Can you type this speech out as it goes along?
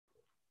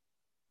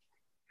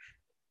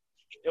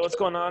Hey, what's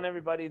going on,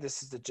 everybody?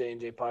 This is the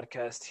J&J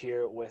podcast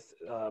here with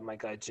my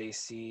guy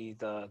JC,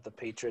 the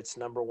Patriots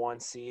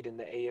 #1 seed in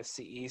the AFC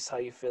East. How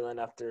you feeling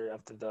after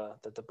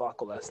the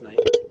debacle last night?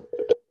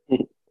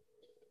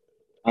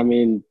 I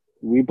mean,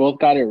 we both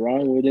got it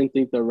wrong. We didn't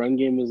think the run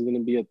game was going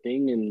to be a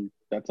thing, and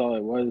that's all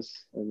it was.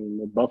 I mean,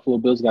 the Buffalo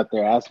Bills got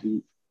their ass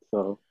beat.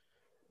 So,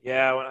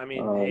 Yeah, well, I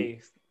mean, um,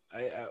 hey,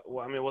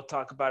 we'll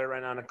talk about it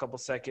right now in a couple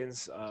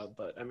seconds.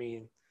 But I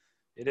mean,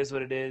 it is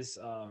what it is.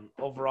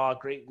 Overall,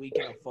 great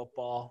weekend of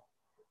football.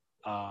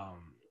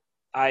 Um,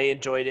 I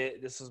enjoyed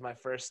it. This was my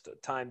first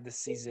time this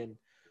season,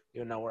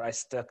 where I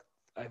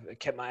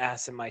kept my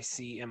ass in my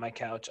seat and my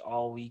couch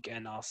all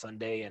weekend, all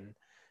Sunday, and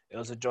it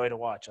was a joy to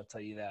watch. I'll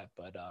tell you that.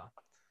 But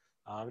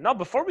no,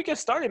 before we get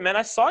started, man,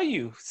 I saw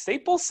you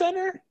Staples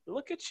Center.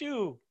 Look at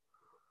you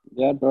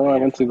yeah, bro, out I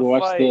here went for to the go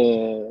watch fight.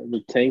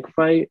 the tank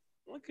fight.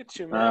 Look at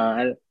you, Uh, man.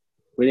 I,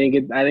 I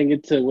didn't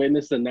get to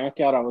witness the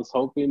knockout. I was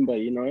hoping, but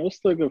it was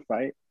still a good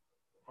fight.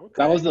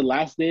 That was Okay, the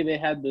last day they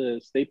had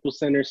the Staples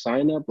Center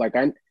sign up. Like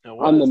I it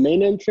on the was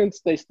main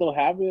entrance, they still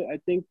have it, I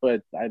think,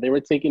 but they were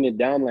taking it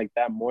down like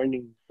that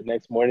morning. The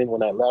next morning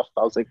when I left,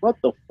 I was like, "What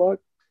the fuck?"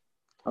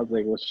 I was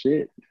like, "Well,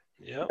 shit."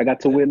 yep. I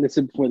got to witness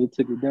it before they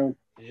took it down.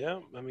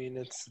 Yeah, I mean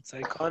it's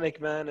iconic,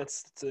 man.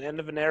 It's the end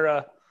of an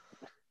era.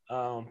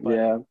 But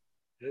Yeah,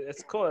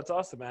 it's cool. It's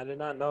awesome, man. I did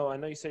not know. I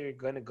know you said you're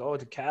going to go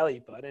to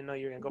Cali, but I didn't know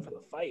you were going to go for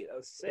the fight. That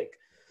was sick.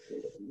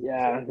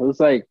 yeah. It was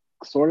like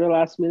sort of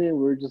last minute.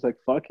 We were just like,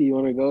 "Fuck it, you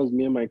want to go?" It was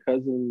me and my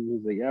cousin. He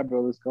was like, "Yeah,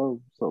 bro, let's go."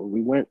 So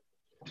we went.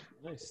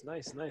 Nice,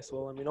 nice, nice.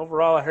 Well, I mean,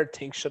 overall, I heard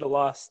Tank should have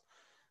lost.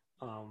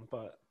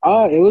 But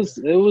It was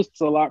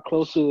a lot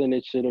closer than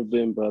it should have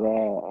been, but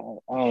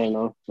I don't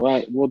know. Well,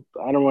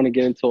 I don't want to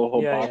get into a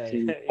whole yeah,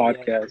 boxing yeah, yeah,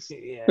 podcast.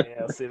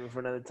 yeah. I'll save it for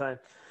another time.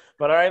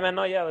 But all right, man.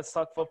 No, yeah. Let's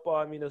talk football.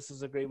 I mean, this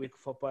was a great week of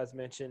football, as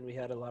mentioned. We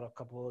had a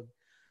couple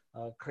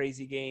of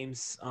crazy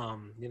games.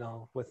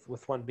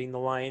 With one being the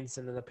Lions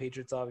and then the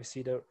Patriots,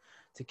 obviously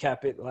to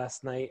cap it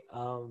last night.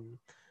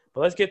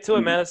 But let's get to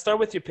it, man. Let's start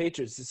with your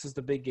Patriots. This is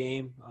the big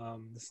game.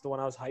 This is the one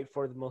I was hyped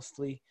for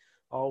mostly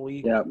all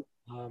week. Yeah,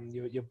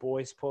 Your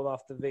boys pulled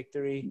off the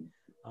victory.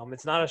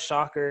 It's not a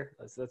shocker.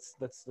 Let's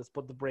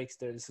put the brakes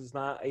there. This is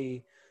not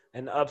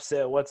an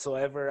upset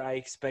whatsoever. I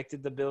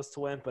expected the Bills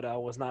to win, but I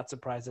was not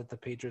surprised that the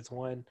Patriots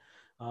won.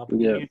 But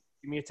yeah. give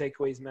me your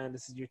takeaways, man.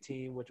 This is your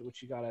team. What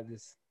you got out of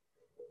this?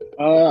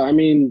 I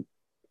mean,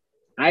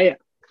 I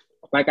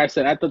like I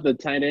said, I thought the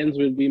tight ends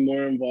would be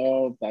more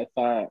involved. I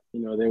thought they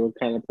would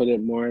kind of put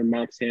it more in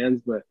Mac's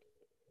hands, but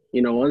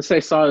once I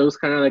saw it was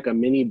kind of like a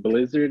mini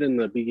blizzard in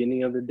the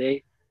beginning of the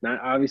day. Not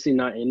obviously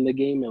not in the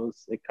game.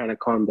 It kind of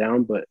calmed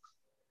down, but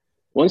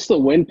once the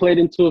wind played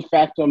into a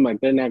factor, I'm like,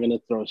 they're not gonna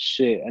throw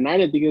shit. And I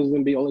didn't think it was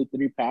gonna be only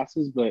 3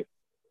 passes, but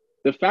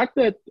the fact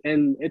that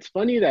and it's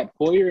funny that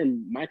Poyer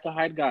and Michael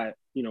Hyde got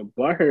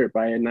butthurt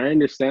by it, and I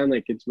understand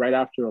like it's right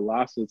after a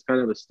loss, so it's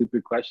kind of a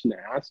stupid question to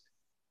ask.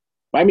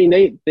 But I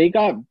mean, they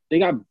got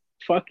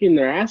fucking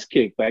their ass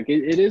kicked. Like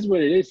it is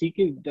what it is. He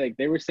can like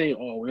they were saying,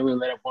 oh, we only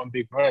let up one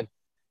big run.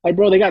 Like,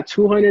 bro, they got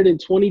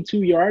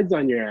 222 yards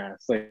on your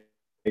ass. Like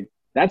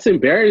that's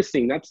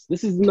embarrassing.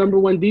 This is the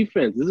 #1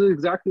 defense. This is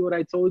exactly what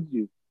I told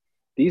you.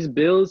 These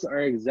Bills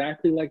are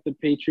exactly like the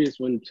Patriots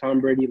when Tom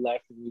Brady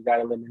left and we got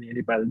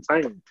eliminated by the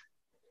Titans.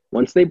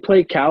 Once they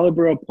play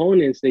caliber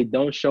opponents, they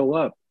don't show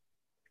up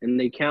and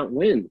they can't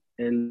win.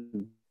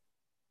 And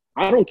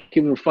I don't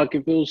give a fuck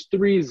if it was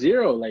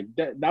 3-0. Like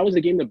that was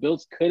a game the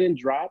Bills couldn't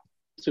drop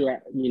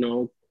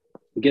to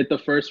get the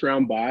first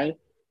round bye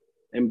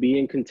and be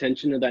in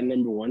contention of that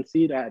 #1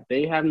 seed.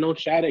 They have no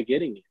shot at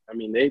getting it. I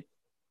mean,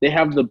 they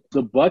have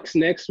the Bucks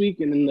next week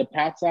and then the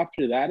Pats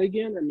after that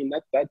again. I mean,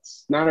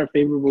 that's not a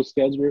favorable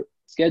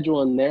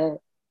schedule in their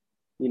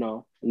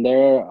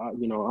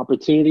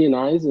opportunity and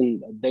eyes.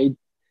 And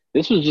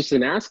this was just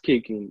an ass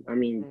kicking. I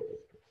mean,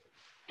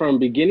 from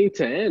beginning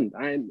to end.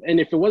 And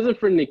if it wasn't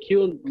for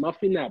Nikhil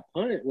muffing that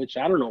punt, which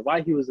I don't know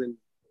why he was in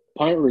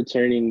punt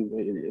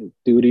returning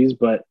duties,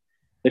 but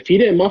if he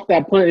didn't muff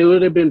that punt, it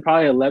would have been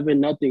probably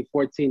 11-0,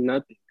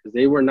 14-0, because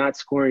they were not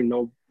scoring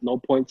no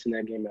points in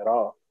that game at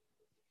all.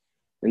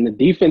 And the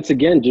defense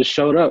again just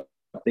showed up.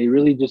 They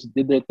really just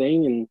did their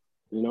thing, and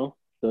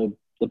the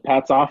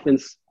Pats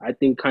offense I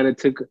think kind of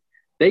took.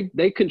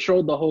 They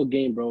controlled the whole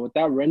game, bro. With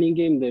that running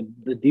game,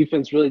 the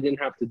defense really didn't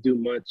have to do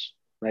much.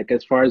 Like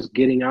as far as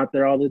getting out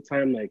there all the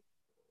time, like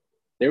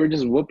they were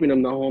just whooping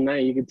them the whole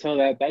night. You could tell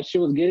that shit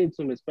was getting to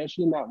them,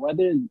 especially in that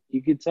weather.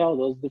 You could tell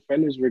those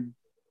defenders were,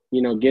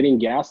 getting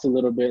gassed a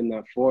little bit in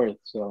that fourth.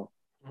 So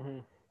Mm-hmm.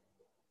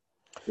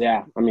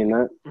 yeah, I mean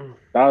that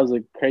was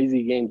a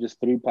crazy game. Just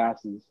 3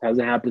 passes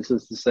hasn't happened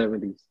since the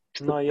 '70s.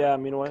 No, yeah, I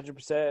mean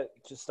 100%.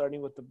 Just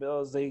starting with the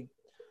Bills, they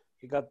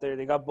got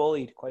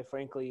bullied, quite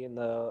frankly, in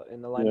the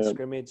line of Yeah,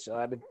 scrimmage.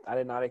 I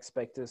did not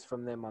expect this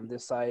from them on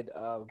this side.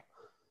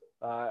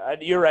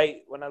 You're right.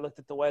 When I looked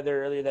at the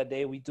weather earlier that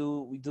day, we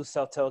do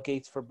sell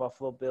tailgates for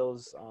Buffalo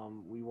Bills.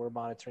 We were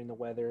monitoring the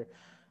weather.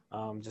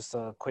 Just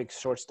a quick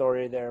short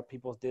story there.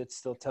 People did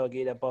still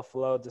tailgate at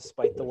Buffalo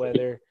despite the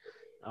weather.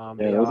 yeah,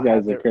 They those all had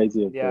guys are their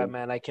crazy up yeah, there.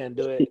 man. I can't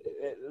do it.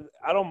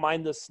 I don't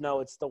mind the snow.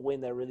 It's the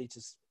wind that really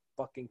just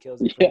fucking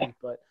kills it for Yeah, me.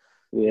 But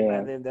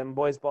yeah, man, them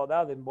boys balled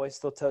out. Them boys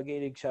still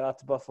tailgating. Shout out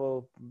to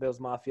Buffalo Bills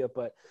Mafia.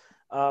 But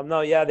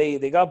no, yeah,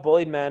 they got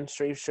bullied, man.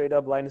 Straight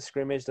up line of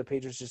scrimmage. The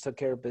Patriots just took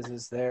care of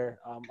business there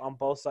on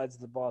both sides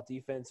of the ball.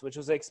 Defense, which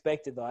was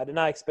expected though. I did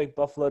not expect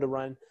Buffalo to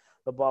run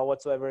the ball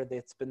whatsoever.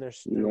 It's been their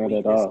not at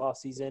weakness all. all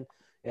season.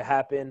 It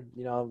happened.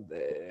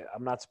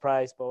 I'm not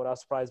surprised. But what I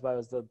was surprised by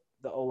was the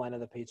O line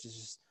of the Patriots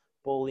just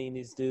bullying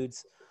these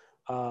dudes.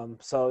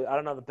 So I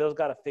don't know. The Bills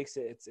got to fix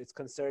it. It's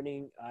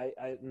concerning.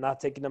 I'm not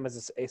taking them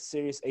as a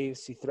serious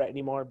AFC threat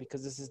anymore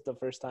because this is the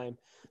first time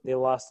they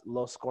lost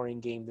low scoring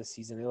game this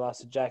season. They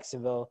lost to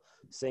Jacksonville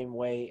same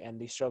way,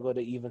 and they struggled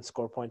to even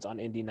score points on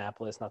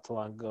Indianapolis not too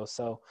long ago.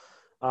 So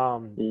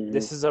Hmm.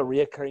 this is a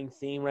reoccurring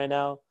theme right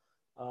now.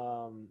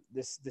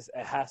 This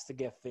it has to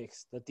get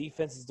fixed. The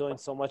defense is doing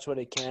so much what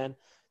it can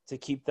to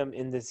keep them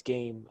in this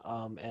game.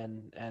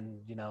 And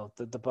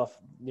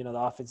the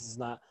offense is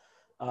not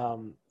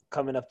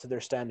coming up to their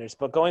standards.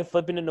 But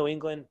flipping to New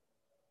England,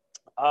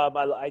 I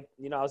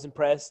was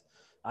impressed.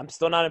 I'm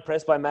still not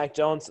impressed by Mac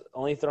Jones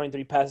only throwing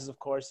 3 passes. Of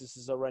course, this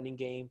is a running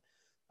game,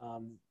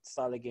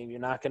 solid game. You're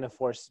not going to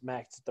force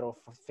Mac to throw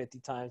for 50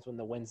 times when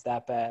the wind's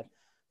that bad.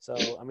 So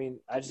I mean,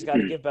 I just got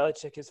to give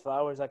Belichick his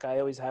flowers, like I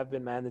always have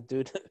been. Man, the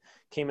dude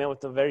came in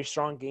with a very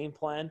strong game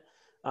plan.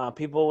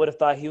 People would have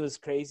thought he was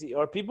crazy,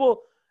 or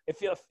people,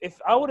 if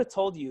I would have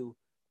told you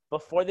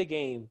before the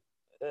game,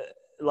 uh,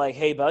 like,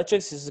 hey,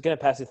 Belichick is going to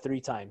pass it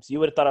 3 times, you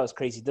would have thought I was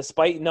crazy.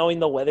 Despite knowing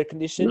the weather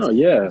conditions, No,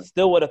 you yeah,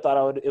 still would have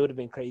thought it would have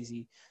been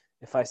crazy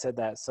if I said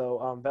that. So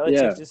Belichick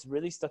yeah. just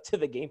really stuck to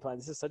the game plan.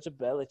 This is such a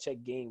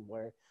Belichick game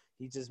where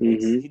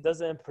Hmm. he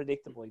does it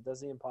unpredictable. He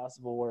does the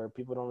impossible where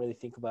people don't really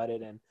think about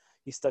it, and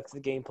he stuck to the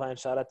game plan.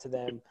 Shout out to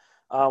them.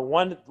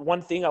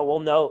 One thing I will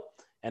note,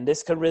 and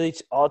this could really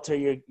alter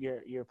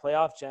your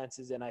playoff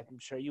chances, and I'm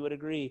sure you would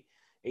agree.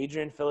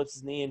 Adrian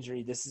Phillips' knee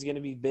injury. This is going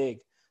to be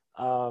big.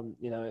 Yeah.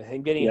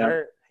 Him getting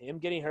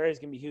hurt is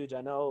gonna be huge.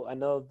 I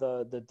know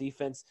the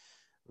defense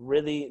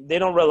really they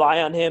don't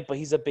rely on him, but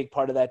he's a big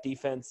part of that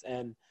defense,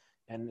 and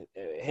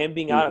him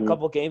being out a Hmm.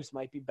 couple games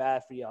might be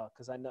bad for y'all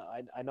because I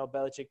know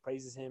Belichick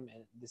praises him,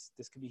 and this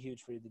could be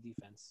huge for the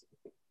defense.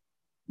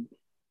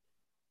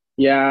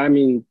 Yeah, I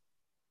mean,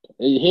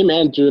 him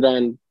and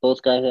Judon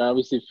both got hurt.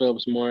 Obviously,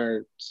 Phillips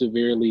more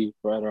severely,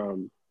 but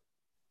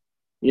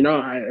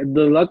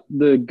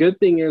the good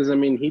thing is, I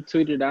mean, he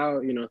tweeted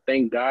out,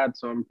 thank God.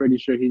 So I'm pretty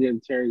sure he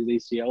didn't tear his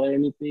ACL or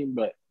anything.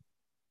 But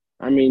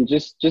I mean,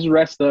 just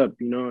rest up.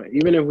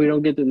 Even if we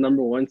don't get the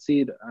number one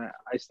seed,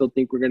 I still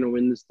think we're gonna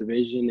win this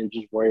division and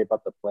just worry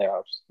about the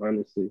playoffs,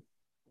 honestly. Okay.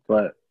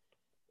 But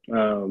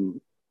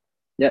um,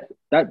 yeah,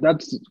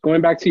 that's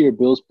going back to your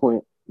Bills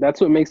point.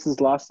 That's what makes this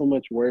loss so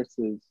much worse.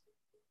 Is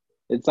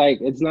it's like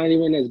it's not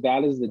even as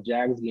bad as the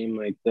Jags game.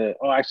 Like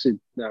actually,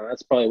 no,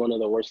 that's probably one of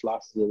the worst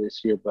losses of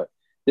this year. But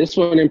this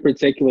one in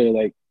particular,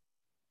 like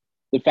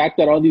the fact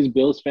that all these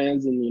Bills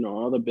fans and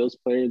all the Bills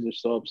players are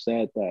so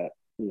upset that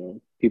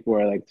people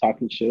are like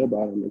talking shit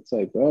about them. It's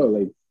like,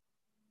 oh,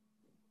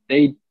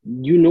 like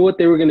you knew what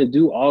they were gonna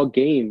do all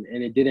game,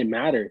 and it didn't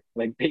matter.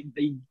 Like they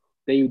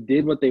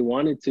did what they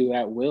wanted to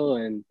at will,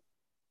 and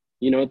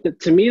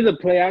to me, the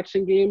play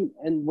action game,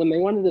 and when they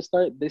wanted to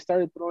start, they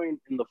started throwing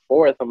in the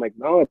fourth. I'm like,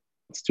 no,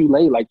 it's too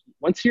late. Like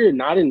once you're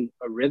not in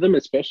a rhythm,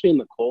 especially in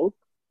the cold,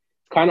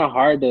 it's kind of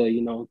hard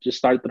to just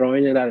start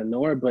throwing it out of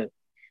nowhere. But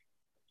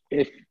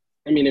if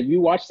if you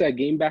watch that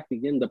game back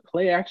again, the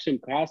play action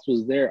pass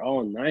was there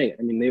all night.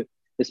 I mean, they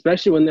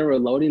especially when they were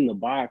loading the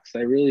box,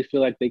 I really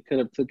feel like they could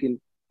have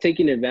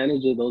taken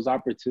advantage of those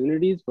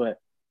opportunities. But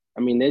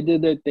I mean, they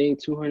did their thing,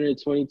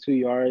 222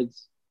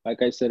 yards,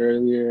 like I said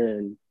earlier,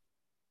 and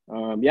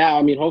yeah,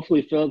 I mean,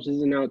 hopefully Phillips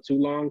isn't out too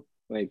long.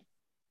 Like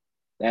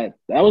that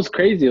was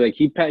crazy. Like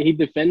he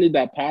defended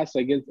that pass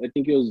against I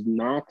think it was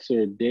Knox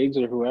or Diggs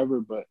or whoever,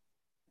 but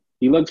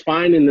he looked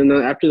fine. And then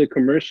after the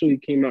commercial, he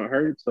came out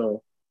hurt.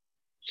 So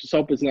just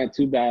hope it's not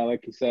too bad.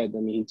 Like you said, I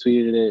mean, he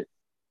tweeted it.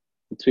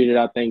 He tweeted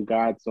out, "Thank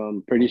God." So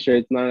I'm pretty sure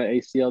it's not an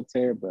ACL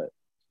tear, but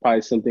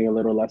probably something a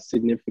little less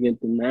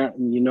significant than that.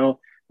 And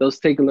those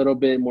take a little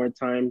bit more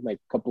time, like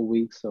a couple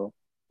weeks. So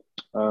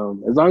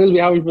as long as we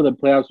have him for the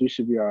playoffs, we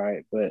should be all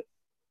right. But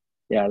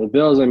yeah, the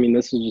Bills. I mean,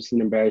 this is just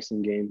an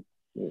embarrassing game.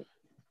 Yeah.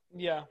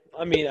 Yeah,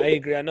 I mean, I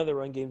agree. I know the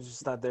run game's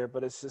just not there,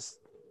 but it's just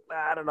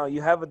I don't know.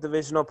 You have a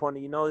divisional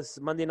opponent. You know, it's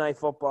Monday Night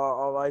Football.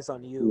 All eyes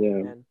on you,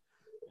 Yeah.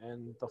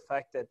 and the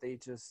fact that they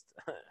just,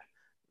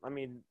 I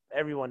mean,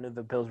 everyone knew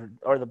the Bills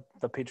or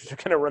the Patriots were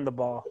going to run the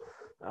ball,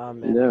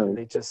 and Yeah.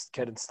 they just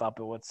couldn't stop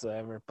it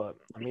whatsoever. But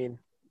I mean,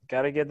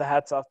 gotta get the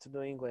hats off to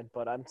New England.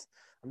 But I'm just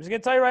gonna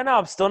tell you right now,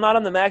 I'm still not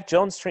on the Mac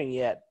Jones train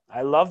yet.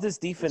 I love this It's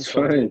defense,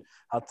 though, dude. fine.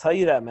 I'll tell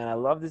you that, man. I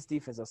love this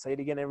defense. I'll say it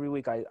again every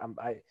week. I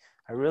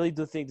really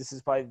do think this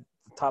is probably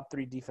the top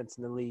 3 defense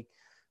in the league,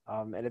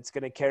 and it's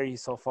gonna carry you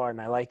so far, and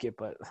I like it.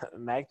 But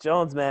Mac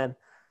Jones, man,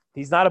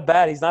 he's not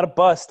a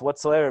bust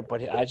whatsoever.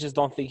 But I just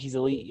don't think he's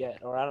elite yet,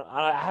 or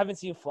I haven't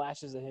seen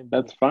flashes of him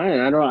being. That's fine.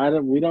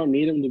 We don't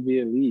need him to be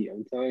elite.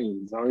 I'm telling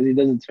you, as long as he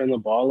doesn't turn the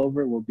ball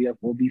over, we'll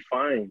be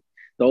fine.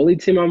 The only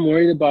team I'm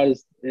worried about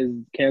is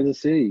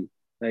Kansas City.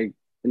 Like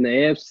in the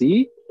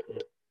AFC,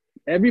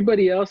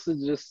 everybody else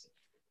is just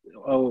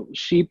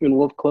sheep in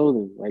wolf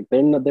clothing. Like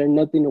they're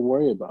nothing to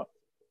worry about.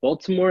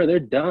 Baltimore, they're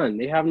done.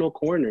 They have no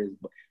corners.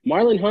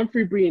 Marlon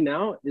Humphrey being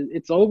out,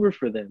 it's over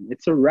for them.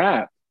 It's a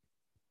wrap.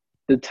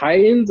 The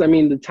Titans, I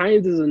mean, the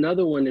Titans is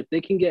another one. If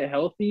they can get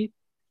healthy,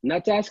 and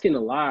that's asking a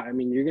lot. I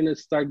mean, you're gonna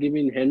start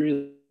giving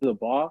Henry the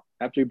ball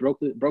after he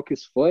broke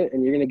his foot,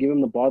 and you're gonna give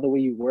him the ball the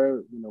way you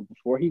were,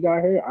 before he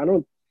got hurt.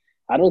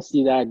 I don't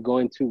see that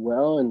going too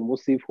well, and we'll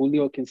see if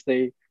Julio can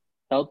stay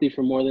healthy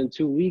for more than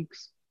 2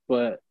 weeks.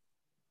 But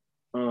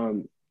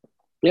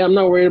yeah, I'm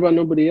not worried about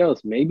nobody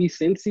else. Maybe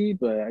Cincy,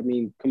 but I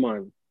mean, come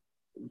on,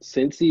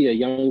 Cincy, a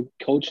young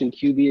coach and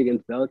QB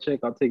against Belichick.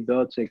 I'll take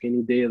Belichick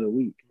any day of the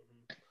week.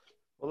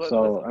 Well,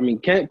 So, I mean,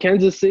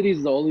 Kansas City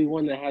is the only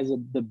one that has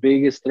the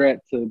biggest threat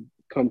to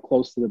come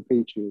close to the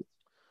Patriots.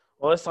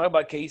 well, let's talk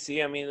about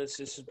KC. I mean, let's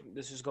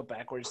just go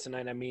backwards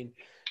tonight. I mean,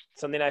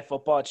 Sunday Night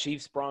Football,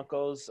 Chiefs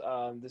Broncos.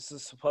 This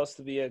is supposed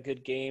to be a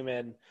good game,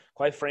 and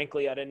quite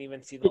frankly, I didn't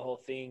even see the whole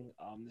thing.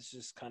 This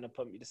just kind of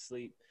put me to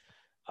sleep.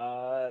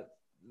 I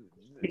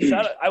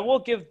will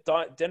give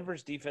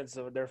Denver's defense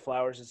their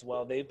flowers as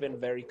well. They've been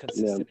very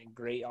consistent and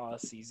great all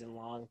season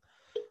long.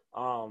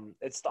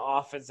 It's the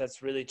offense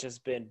that's really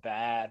just been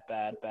bad.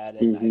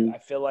 And I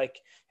feel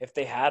like if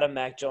they had a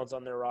Mac Jones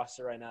on their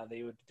roster right now,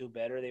 they would do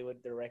better.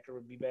 Their record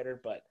would be better.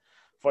 But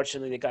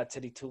fortunately, they got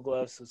Teddy Two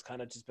Gloves, who's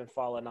kind of just been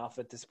falling off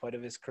at this point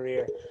of his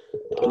career.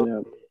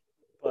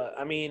 But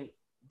I mean,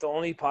 the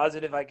only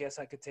positive I guess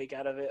I could take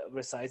out of it,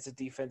 besides the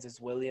defense,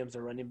 is Williams,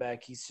 the running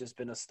back. He's just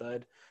been a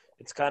stud.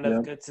 It's kind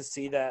of good to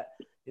see that.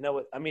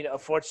 I mean,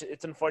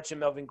 it's unfortunate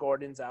Melvin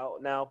Gordon's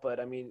out now,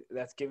 but I mean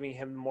that's giving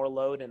him more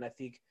load, and I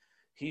think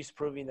he's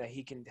proving that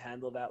he can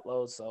handle that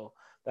load. So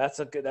that's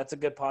a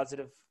good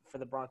positive for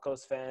the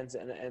Broncos fans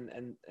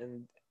and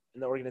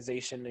the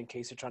organization, in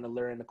case you're trying to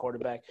learn the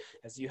quarterback,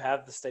 as you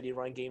have the steady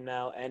run game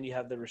now and you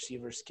have the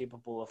receivers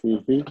capable of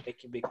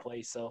making big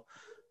plays. So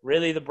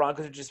really the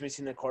Broncos are just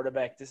missing the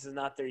quarterback. This is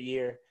not their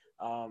year.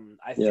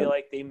 I feel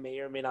like they may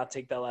or may not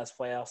take that last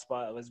playoff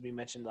spot, as we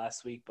mentioned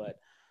last week, but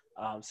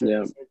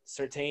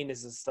Surtain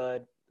is a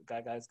stud.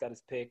 Guy's got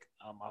his pick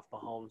off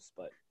Mahomes,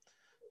 but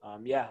I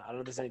don't know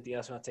if there's anything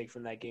else you want to take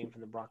from that game,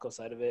 from the Broncos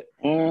side of it.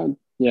 I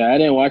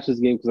didn't watch this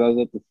game because I was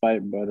at the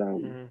fight, but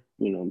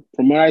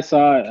from what I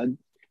saw,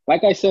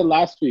 like I said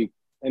last week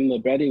in the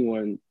betting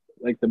one,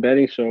 like the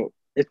betting show,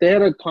 if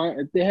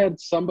they had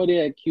somebody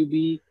at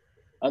QB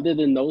other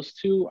than those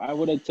two, I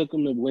would have took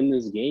them to win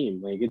this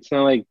game. Like, it's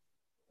not like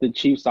the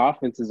Chiefs'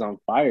 offense is on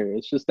fire.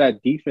 It's just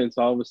that defense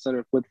all of a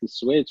sudden flipped the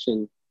switch,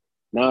 and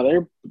now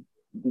they're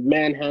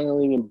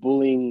manhandling and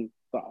bullying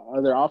the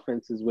other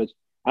offenses, which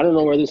I don't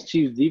know where this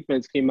Chiefs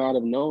defense came out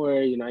of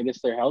nowhere. I guess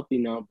they're healthy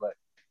now, but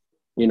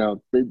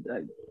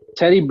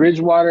Teddy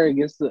Bridgewater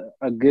against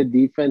a good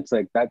defense,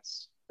 like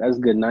that's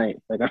good night.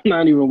 Like, I'm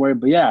not even worried.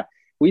 But yeah,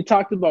 we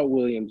talked about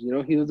Williams.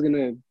 He was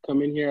gonna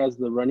come in here as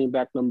the running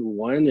back number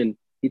one, and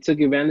he took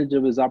advantage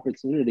of his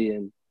opportunity.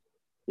 And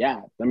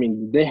yeah, I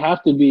mean, they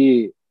have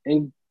to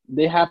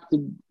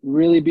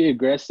really be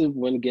aggressive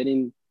when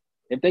getting.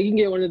 If they can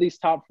get one of these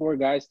top 4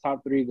 guys,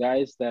 top 3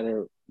 guys that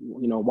are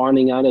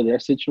wanting out of their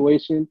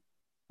situation,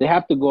 they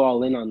have to go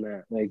all in on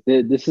that. Like,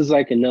 this is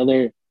like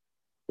another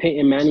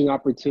Peyton Manning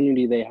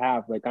opportunity they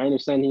have. Like, I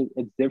understand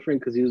it's different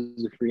because he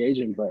was a free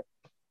agent, but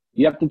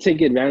you have to take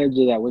advantage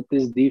of that with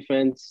this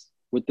defense,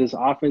 with this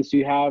offense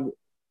you have.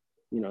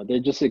 They're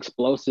just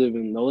explosive,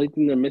 and the only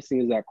thing they're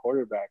missing is that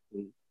quarterback.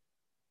 And,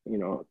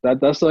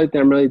 that's the only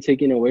thing I'm really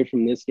taking away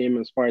from this game.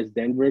 As far as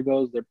Denver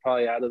goes, they're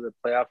probably out of the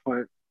playoff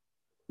hunt.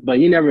 But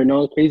you never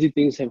know. Crazy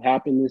things have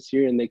happened this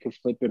year, and they could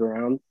flip it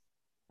around.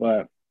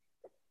 But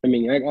I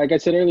mean, like I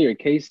said earlier,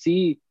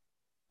 KC,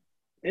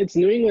 it's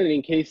New England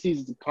and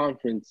KC's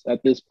conference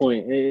at this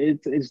point.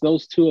 It's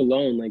those two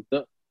alone. Like,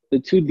 the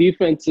two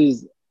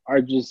defenses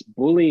are just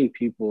bullying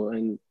people,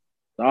 and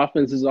the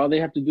offenses, all they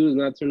have to do is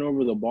not turn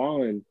over the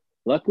ball. And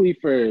luckily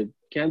for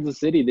Kansas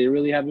City, they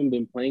really haven't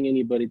been playing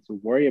anybody to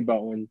worry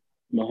about when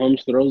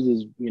Mahomes throws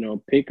his,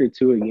 pick or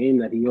two a game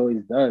that he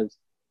always does.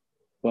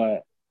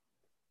 But,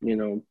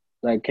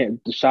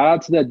 shout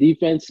out to that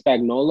defense.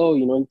 Spagnuolo,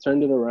 he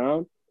turned it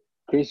around.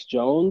 Chris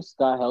Jones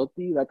got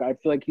healthy. Like, I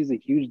feel like he's a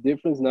huge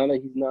difference now that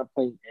he's not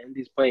playing end.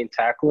 He's playing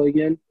tackle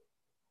again.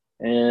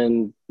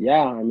 And,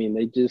 yeah, I mean,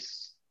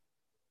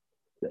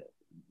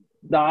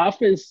 the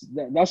offense,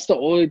 that's the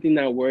only thing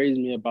that worries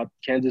me about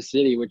Kansas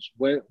City, which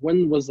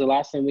when was the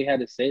last time we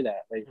had to say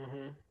that? Like,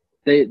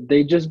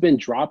 they just been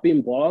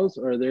dropping balls,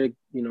 or they're,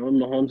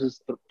 Mahomes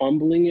is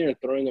fumbling it or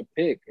throwing a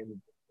pick.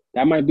 And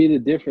that might be the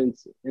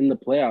difference in the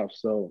playoffs.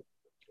 So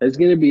it's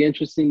going to be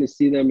interesting to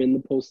see them in the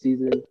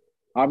postseason.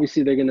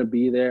 Obviously, they're going to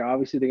be there.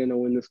 Obviously, they're going to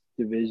win this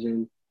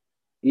division.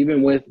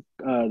 Even with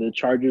the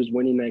Chargers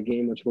winning that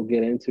game, which we'll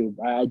get into,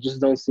 I just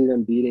don't see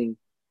them beating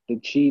the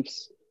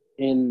Chiefs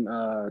in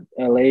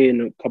LA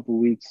in a couple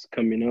weeks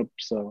coming up.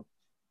 So,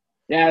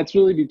 yeah, it's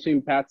really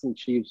between Pats and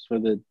Chiefs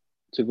to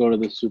go to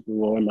the Super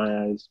Bowl in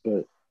my eyes.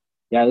 But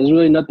yeah, there's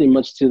really nothing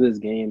much to this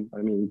game.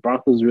 I mean,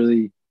 Broncos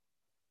really,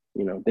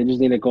 they just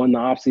need to go in the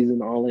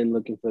offseason all in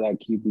looking for that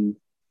QB.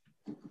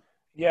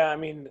 Yeah, I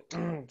mean,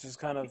 just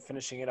kind of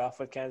finishing it off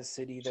with Kansas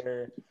City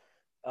there.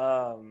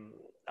 Um,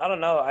 I don't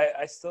know.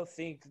 I still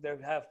think they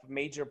have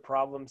major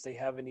problems they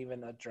haven't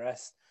even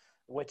addressed,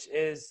 which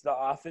is the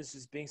offense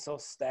just being so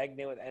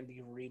stagnant with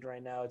Andy Reid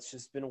right now. It's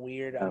just been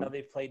weird. I Yeah. know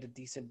they played a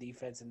decent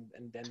defense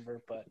in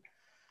Denver, but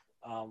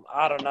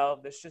I don't know.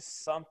 There's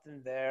just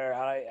something there.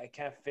 I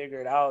can't figure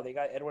it out. They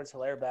got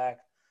Edwards-Helaire back,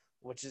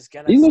 which is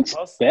gonna He looks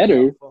supposed to be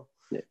better. helpful.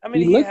 I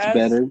mean, He looks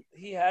better.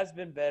 he has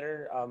been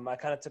better. I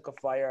kind of took a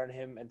flyer on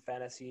him in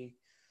fantasy.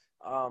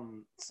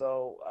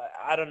 So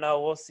I don't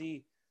know. We'll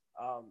see.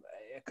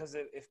 Because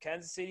if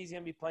Kansas City's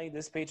gonna be playing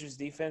this Patriots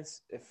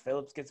defense, if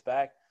Phillips gets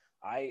back,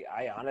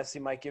 I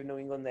honestly might give New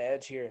England the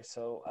edge here.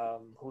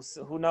 So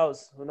who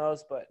knows? Who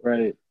knows? But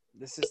Right.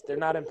 they're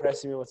not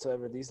impressing me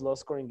whatsoever. These low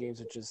scoring games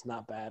are just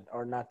not bad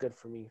or not good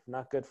for me.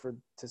 Not good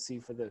to see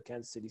for the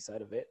Kansas City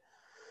side of it.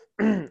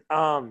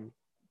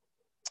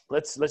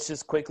 Let's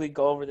just quickly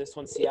go over this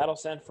one. Seattle,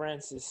 San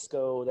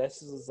Francisco.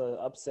 This is an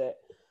upset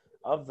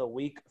of the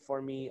week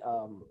for me.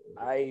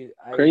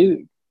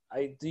 Crazy.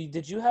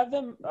 Did you have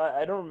them?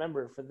 I don't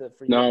remember for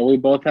No, your we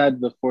both had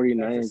the San 49ers.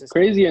 Francisco.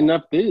 Crazy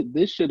enough,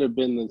 this should have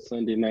been the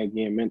Sunday night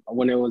game and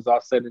when it was all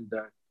said and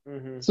done.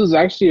 Mm-hmm. This was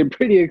actually a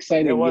pretty It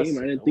exciting was. game.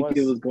 I didn't It think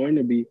it was. was going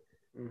to be.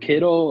 Mm-hmm.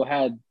 Kittle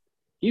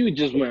he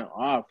just went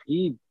off.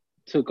 He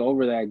took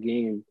over that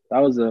game. That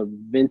was a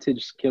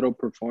vintage Kittle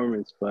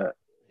performance. But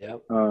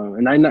Yep.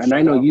 and I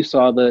know you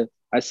saw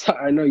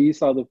I know you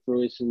saw the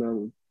fruition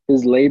of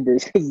his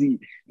labors because he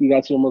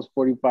got you almost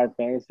 45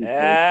 fantasy points.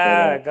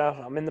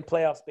 Yeah, I'm in the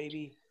playoffs,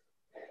 baby.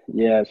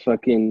 Yeah,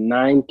 fucking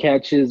 9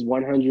 catches,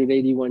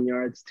 181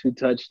 yards, 2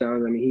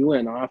 touchdowns. I mean, he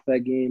went off that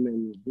game,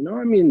 and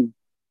I mean,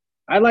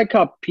 I like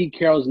how Pete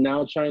Carroll's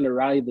now trying to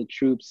rally the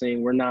troops,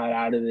 saying we're not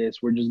out of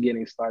this, we're just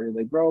getting started.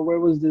 Like, bro, where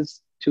was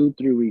this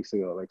 2-3 weeks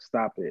ago? Like,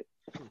 stop it.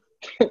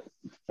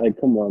 Like,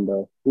 come on,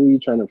 bro. Who are you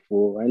trying to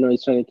fool? I know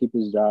he's trying to keep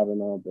his job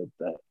and all,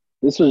 but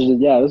this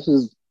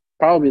was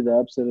probably the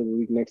upset of the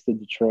week next to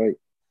Detroit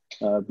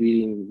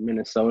beating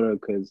Minnesota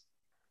because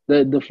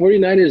the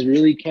 49ers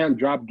really can't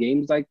drop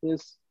games like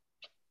this.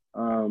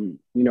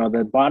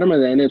 The bottom of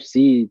the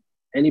NFC,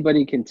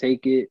 anybody can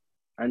take it.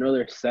 I know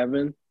they're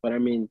 7, but I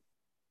mean,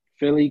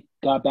 Philly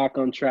got back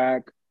on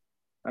track.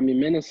 I mean,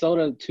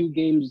 Minnesota, 2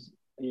 games,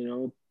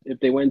 if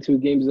they win 2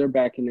 games, they're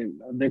back in it.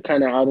 They're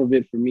kind of out of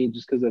it for me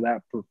just because of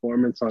that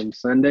performance on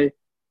Sunday.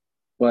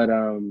 But,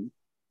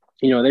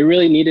 they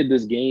really needed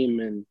this game,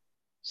 and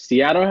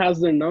Seattle has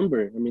their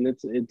number. I mean,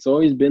 it's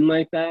always been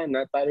like that, and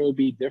I thought it would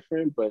be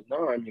different. But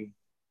no, I mean,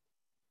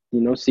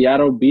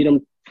 Seattle beat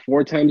them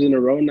 4 times in a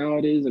row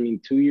nowadays. I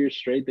mean, 2 years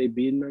straight they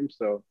beaten them.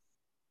 So,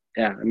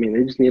 yeah, I mean,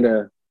 they just need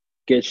to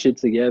get shit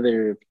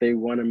together if they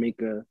want to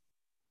make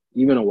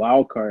even a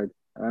wild card.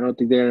 I don't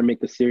think they're going to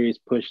make a serious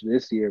push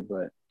this year,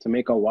 but to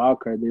make a wild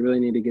card, they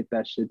really need to get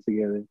that shit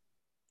together.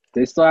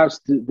 They still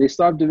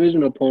have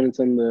division opponents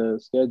on the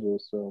schedule,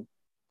 so.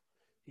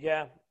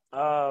 Yeah.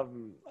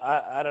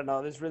 I don't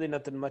know. There's really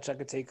nothing much I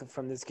could take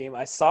from this game.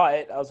 I saw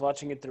it. I was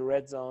watching it through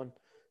Red Zone.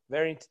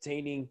 Very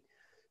entertaining.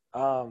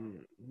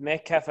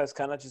 Metcalf has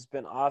kind of just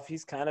been off.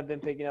 He's kind of been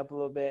picking up a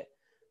little bit.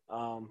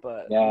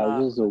 But yeah,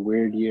 this is a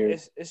weird year.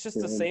 It's just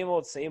the same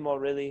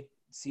old, really.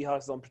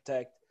 Seahawks don't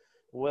protect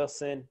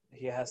Wilson.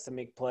 He has to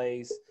make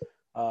plays.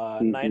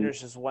 Niners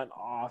just went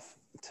off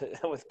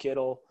with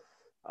Kittle.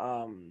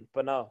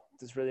 But no,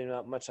 there's really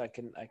not much I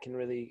can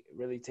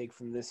really take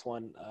from this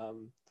one.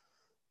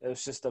 It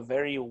was just a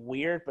very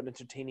weird but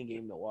entertaining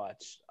game to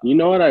watch. You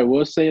know what I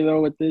will say though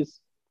with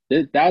this?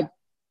 That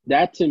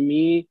to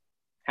me,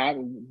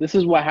 this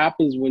is what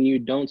happens when you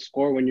don't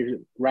score when you're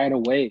right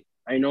away.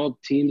 I know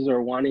teams are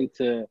wanting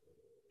to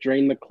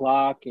drain the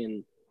clock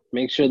and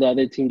make sure the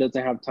other team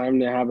doesn't have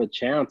time to have a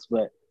chance,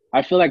 but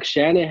I feel like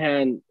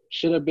Shanahan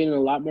should have been a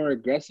lot more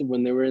aggressive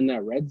when they were in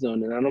that red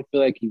zone, and I don't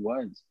feel like he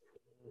was.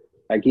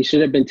 Like, he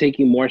should have been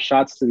taking more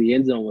shots to the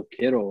end zone with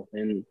Kittle.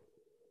 And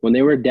when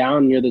they were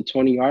down near the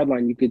 20-yard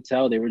line, you could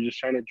tell they were just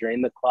trying to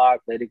drain the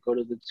clock, let it go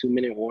to the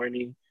 2-minute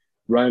warning,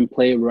 run,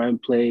 play,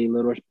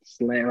 little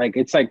slant. Like,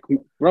 it's like,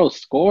 bro,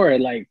 score.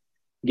 Like,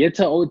 get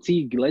to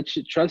OT.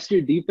 Trust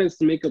your defense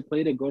to make a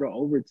play to go to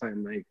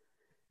overtime. Like,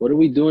 what are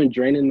we doing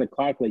draining the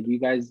clock? Like, you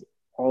guys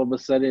all of a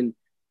sudden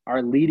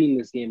are leading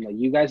this game. Like,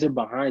 you guys are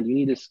behind. You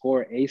need to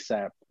score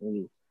ASAP.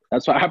 And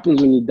that's what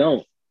happens when you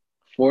don't.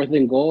 4th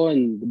and goal,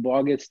 and the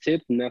ball gets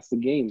tipped, and that's the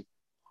game.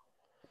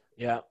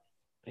 Yeah.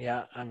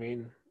 I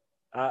mean,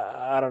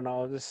 I don't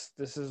know. This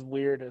is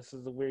weird. This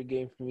is a weird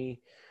game for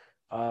me.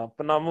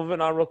 But now moving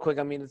on real quick.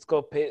 I mean, let's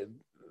go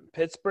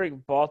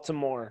Pittsburgh,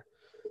 Baltimore.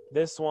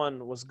 This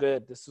one was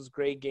good. This was a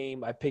great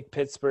game. I picked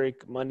Pittsburgh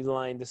money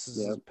line. This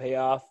is a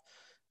payoff.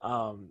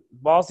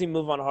 Ballsy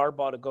move on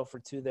Harbaugh to go for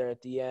 2 there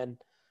at the end.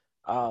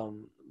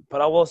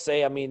 But I will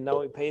say, I mean,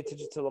 no, pay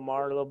attention to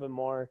Lamar a little bit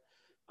more.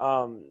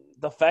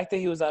 The fact that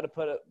he was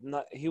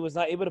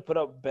not able to put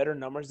up better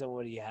numbers than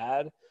what he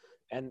had,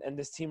 and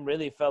this team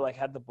really felt like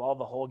had the ball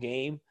the whole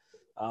game.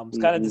 It's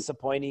kind of Hmm.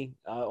 disappointing.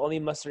 Only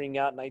mustering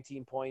out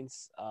 19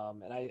 points.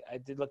 And I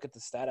did look at the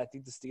stat. I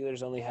think the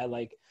Steelers only had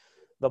like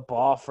the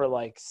ball for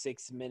like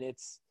 6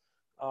 minutes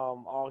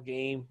all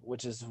game,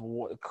 which is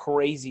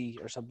crazy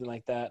or something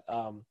like that.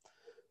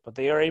 But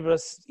they are able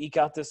to eke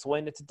out this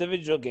win. It's a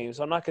divisional game,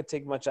 so I'm not going to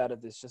take much out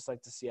of this, just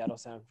like the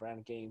Seattle-San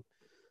Fran game.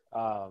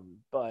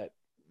 But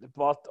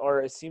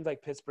or it seemed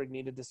like Pittsburgh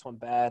needed this one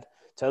bad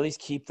to at least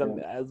keep them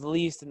Yeah, at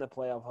least in the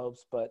playoff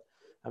hopes. But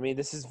I mean,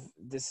 this is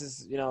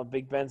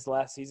Big Ben's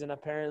last season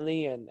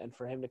apparently, and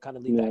for him to kind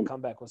of lead yeah, that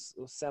comeback was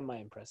semi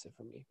impressive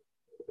for me.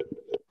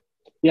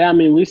 yeah. I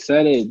mean, we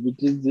said it.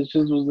 This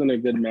just wasn't a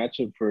good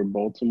matchup for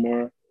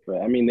Baltimore.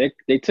 But I mean,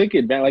 they took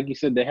it back. Like you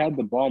said, they had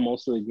the ball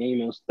most of the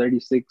game. It was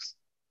 36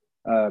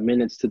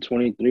 minutes to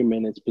 23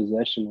 minutes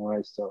possession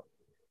wise. So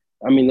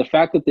I mean, the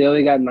fact that they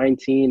only got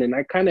 19, and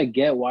I kind of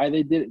get why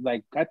they did it.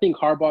 Like, I think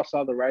Harbaugh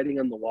saw the writing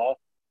on the wall.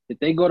 If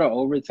they go to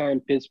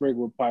overtime, Pittsburgh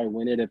will probably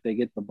win it if they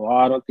get the ball.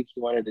 I don't think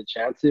he wanted to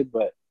chance it,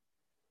 but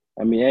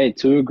I mean, hey,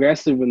 too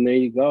aggressive, and there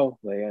you go.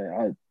 Like,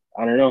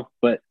 I don't know,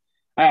 but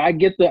I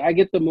get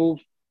the move.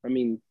 I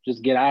mean,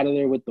 just get out of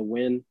there with the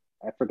win.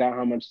 I forgot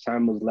how much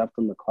time was left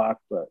on the clock,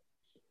 but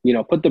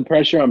put the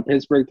pressure on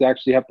Pittsburgh to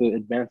actually have to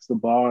advance the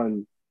ball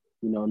and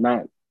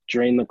not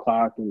drain the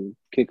clock and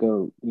kick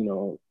a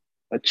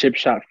chip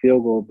shot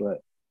field goal.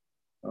 But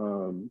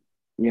um,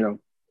 you know,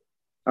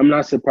 I'm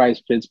not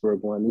surprised Pittsburgh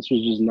won. This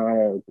was just not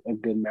a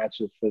good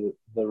matchup for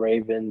the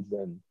Ravens,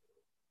 and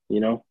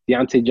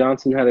Deontay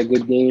Johnson had a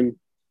good game.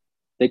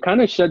 They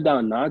kind of shut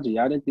down Najee.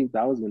 I didn't think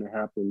that was going to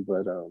happen,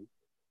 but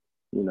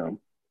you know, I think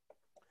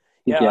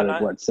he Yeah, had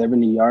like what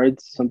 70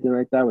 yards, something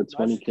like that, with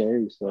 20 Najee,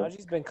 carries. So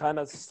Najee's been kind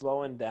of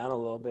slowing down a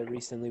little bit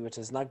recently, which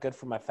is not good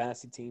for my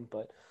fantasy team.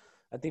 But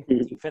I think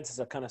defenses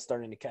are kind of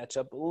starting to catch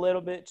up a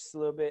little bit, just a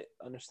little bit,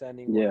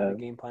 understanding how to yeah,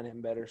 game plan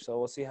him better. So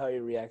we'll see how he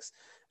reacts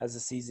as the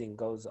season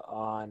goes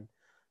on.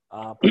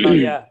 But no,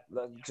 yeah,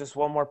 just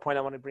one more point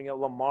I want to bring up.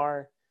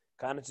 Lamar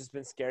kind of just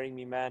been scaring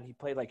me, man. He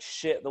played like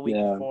shit the week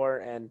yeah. before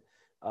and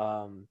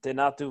did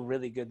not do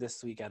really good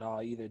this week at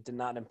all either. Did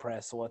not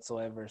impress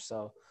whatsoever.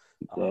 So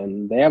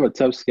And they have a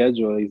tough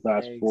schedule these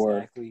last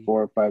exactly.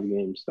 four or five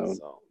games. So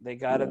So they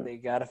gotta yeah, they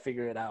gotta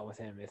figure it out with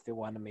him if they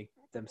want to make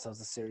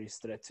themselves a serious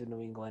threat to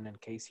New England and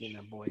Casey and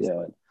their boys. yeah.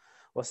 But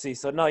we'll see.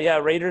 So no, yeah,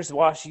 Raiders,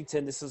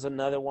 Washington. This is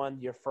another one.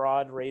 Your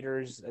fraud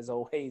Raiders, as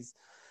always,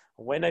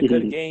 win a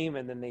good game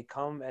and then they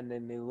come and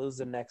then they lose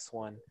the next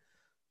one.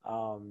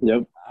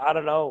 Yep. I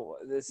don't know.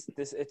 This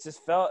it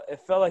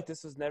felt like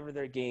this was never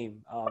their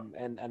game.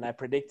 And I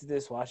predicted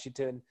this.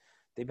 Washington,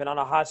 they've been on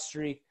a hot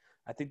streak.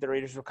 I think the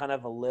Raiders were kind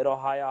of a little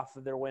high off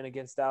of their win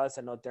against Dallas.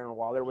 I know Darren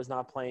Waller was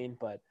not playing,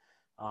 but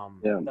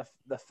Yeah.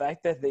 the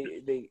fact that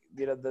they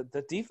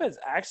the defense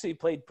actually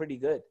played pretty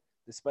good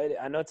despite it.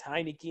 I know it's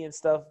Heineke and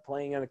stuff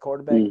playing on the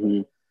quarterback, but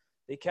Hmm.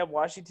 they kept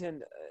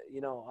Washington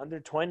under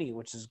 20,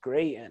 which is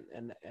great.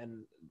 And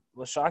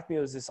what shocked me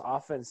was this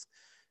offense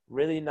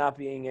really not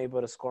being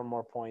able to score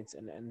more points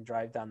and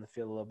drive down the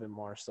field a little bit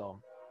more.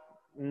 So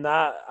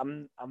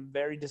I'm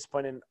very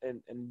disappointed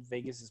in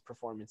Vegas's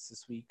performance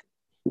this week.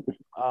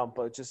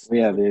 But just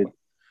Yeah, dude.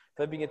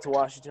 flipping it to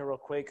Washington real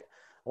quick,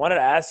 I wanted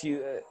to ask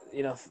you,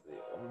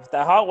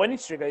 that hot winning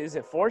streak, is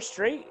it 4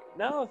 straight?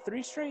 No,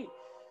 3 straight.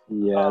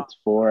 Yeah, Uh, it's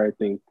four, I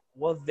think.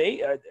 well,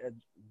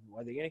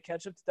 are they going to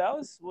catch up to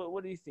Dallas?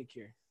 What do you think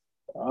here?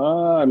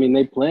 I mean,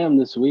 they play them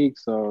this week,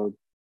 so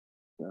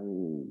I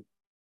mean,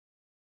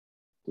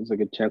 there's a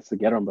good chance to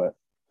get them. But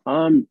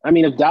I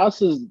mean, if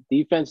Dallas's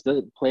defense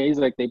plays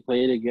like they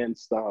played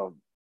against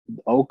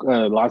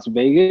Las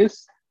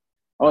Vegas,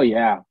 oh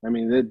yeah. I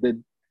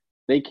mean,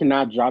 they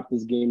cannot drop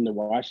this game to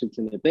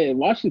Washington. If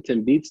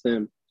Washington beats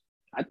them,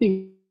 I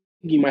think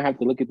you might have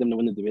to look at them to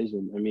win the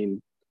division. I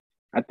mean,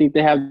 I think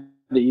they have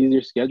the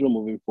easier schedule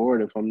moving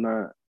forward. If I'm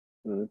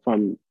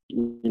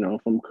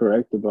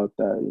correct about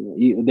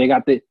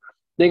that,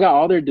 they got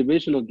all their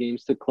divisional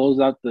games to close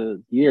out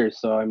the year.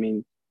 So I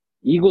mean,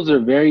 Eagles are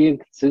very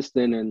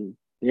inconsistent, and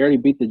they already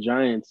beat the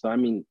Giants. So I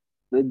mean,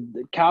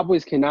 the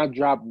Cowboys cannot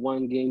drop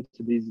one game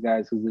to these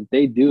guys because if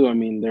they do, I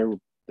mean,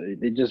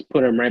 they just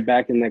put them right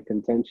back in that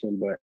contention.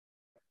 But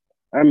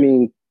I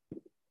mean,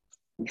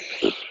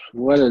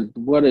 what a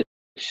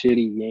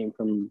shitty game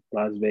from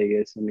Las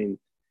Vegas. I mean,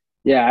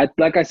 yeah,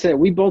 like I said,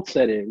 we both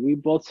said it. We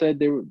both said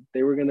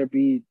they were gonna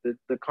be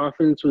the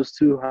confidence was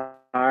too high.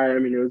 I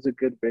mean, it was a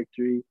good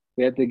victory.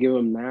 We had to give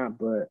them that,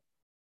 but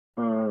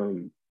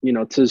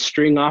to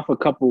string off a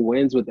couple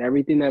wins with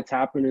everything that's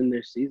happened in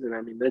their season,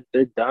 I mean,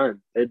 they're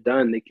done. They're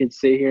done. They can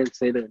sit here and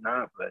say they're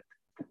not, but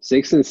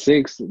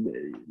 6-6,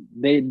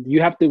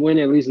 you have to win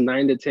at least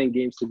 9 to 10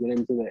 games to get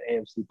into the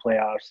AFC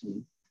playoffs,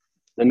 and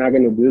they're not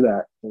gonna do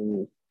that.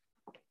 And,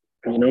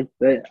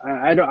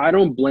 I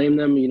don't blame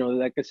them.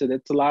 Like I said,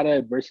 it's a lot of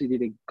adversity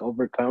to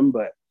overcome,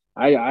 but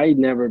I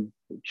never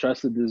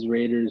trusted this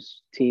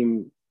Raiders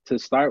team to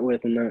start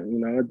with,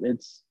 and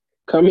it's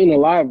coming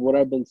alive. What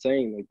I've been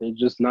saying, like they're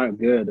just not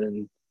good,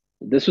 and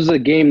this was a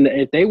game that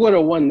if they would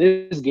have won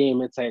this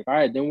game, it's like all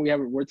right, then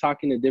we're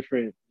talking a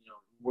different,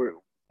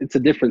 it's a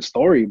different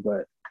story,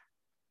 but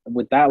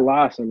with that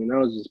loss, I mean, that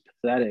was just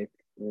pathetic.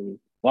 And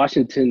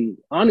Washington,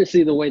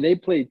 honestly, the way they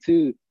played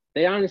too,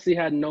 they honestly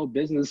had no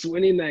business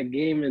winning that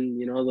game. And,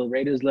 the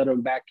Raiders let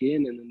them back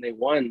in and then they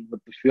won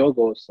with the field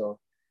goal. So,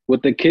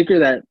 with the kicker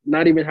that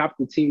not even half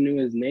the team knew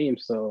his name.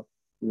 So,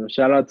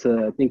 shout out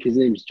to, I think his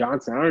name's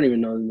Johnson. I don't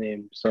even know his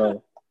name.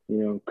 So,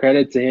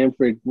 credit to him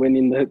for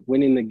winning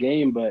the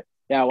game. But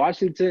yeah,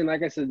 Washington,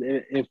 like I said,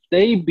 if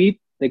they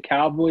beat the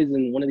Cowboys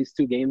in one of these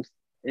two games,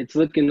 it's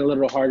looking a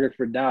little harder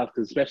for Dallas,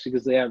 especially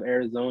because they have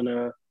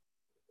Arizona.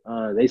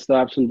 They still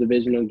have some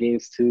divisional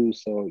games too,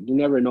 so you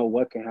never know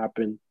what can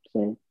happen.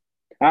 So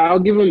I'll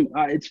give them.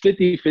 It's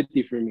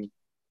 50-50 for me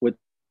with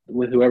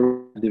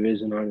whoever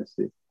division.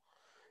 Honestly,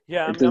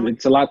 Yeah, I it's mean, a,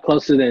 it's a lot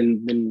closer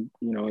than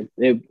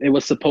it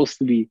was supposed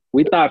to be.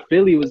 We thought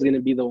Philly was going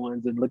to be the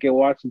ones, and look at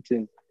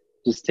Washington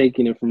just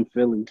taking it from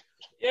Philly.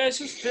 yeah, it's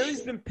just Philly's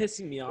been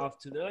pissing me off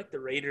too. They're like the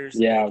Raiders in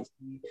the Yeah.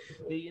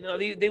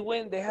 AFC. They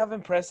win, they have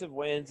impressive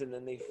wins, and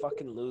then they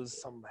fucking lose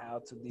somehow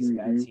to these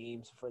bad Mm-hmm.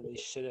 teams. For they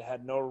should have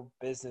had no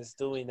business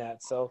doing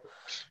that. So,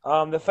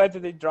 the fact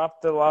that they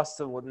dropped the loss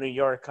to New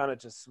York kind of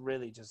just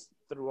really just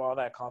threw all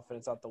that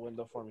confidence out the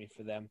window for me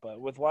for them.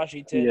 But with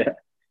Washington, Yeah.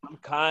 I'm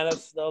kind of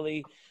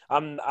slowly.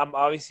 I'm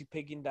obviously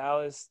picking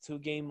Dallas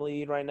 2-game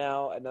lead right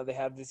now. I know they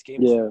have this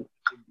game, so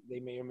Yeah. they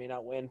may or may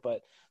not win,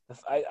 but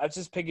I'm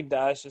just picking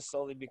Dallas just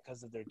solely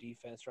because of their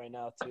defense right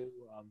now too.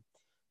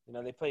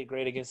 They played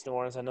great against New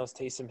Orleans. I know it's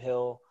Taysom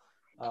Hill,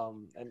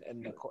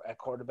 at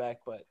quarterback,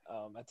 but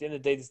at the end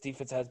of the day, this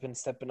defense has been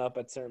stepping up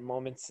at certain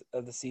moments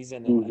of the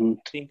season, and I Mm-hmm.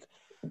 think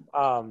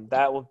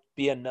that will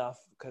be enough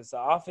because the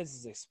offense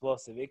is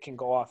explosive. It can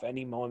go off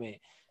any moment,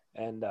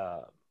 and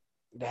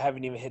they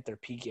haven't even hit their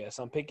peak yet.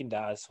 So I'm picking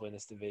Dallas to win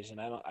this division.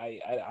 I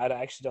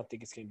actually don't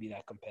think it's going to be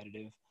that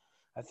competitive.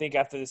 I think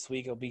after this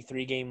week, it'll be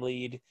 3-game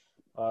lead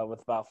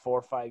with about 4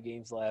 or 5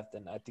 games left,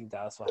 and I think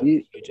Dallas will have You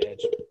the huge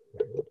edge.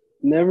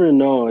 never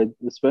know,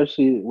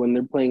 especially when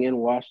they're playing in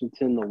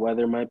Washington. The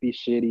weather might be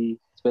shitty,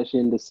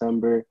 especially in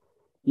December.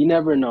 You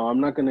never know. I'm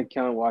not gonna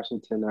count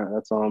Washington out.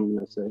 That's all I'm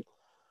gonna say.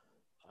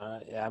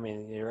 Yeah, I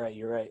mean, you're right.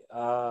 You're right.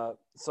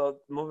 So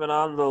moving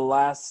on to the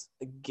last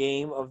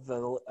game of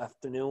the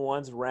afternoon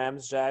ones,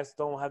 Rams, Jags.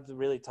 Don't have to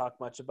really talk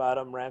much about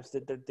them. Rams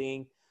did their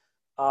thing.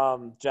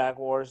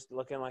 Jaguars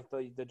looking like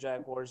the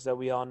Jaguars that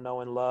we all know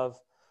and love.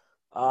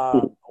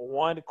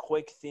 One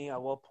quick thing I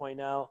will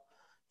point out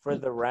for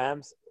the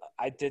Rams,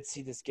 I did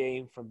see this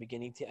game from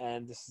beginning to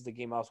end. This is the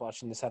game I was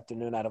watching this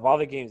afternoon. Out of all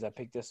the games, I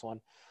picked this one.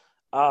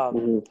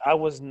 Hmm. I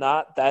was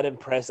not that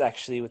impressed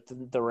actually with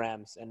the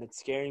Rams, and it's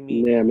scaring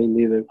me. Yeah, me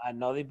neither. I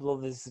know they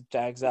blew this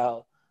Jags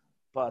out,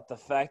 but the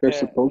fact They're that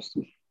supposed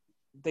to.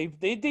 they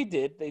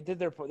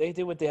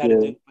did what they had to Yeah.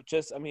 do. But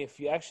just I mean, if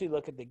you actually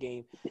look at the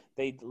game,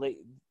 they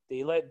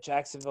let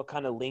Jacksonville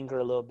kind of linger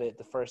a little bit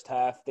the first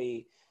half.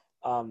 They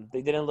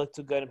didn't look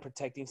too good in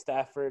protecting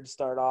Stafford to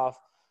start off.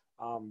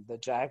 The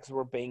Jags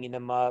were banging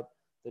them up.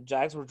 The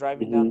Jags were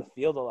driving down Hmm. the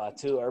field a lot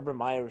too. Urban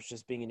Meyer was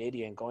just being an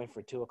idiot and going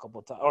for 2 a couple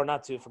of times, or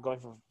not 2 for going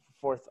for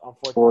fourth down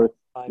Fourth.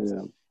 times.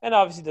 Yeah. And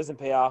obviously doesn't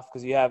pay off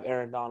because you have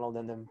Aaron Donald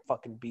and them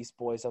fucking beast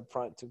boys up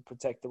front to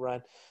protect the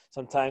run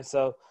sometimes.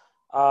 So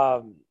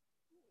um,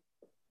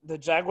 the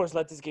Jaguars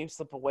let this game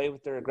slip away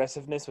with their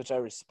aggressiveness, which I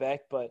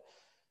respect, but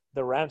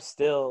the Rams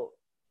still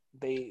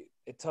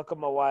it took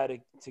them a while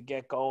to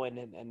get going,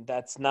 and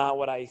that's not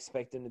what I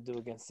expect them to do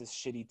against this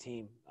shitty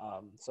team.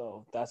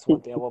 So that's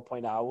one thing I will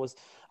point out.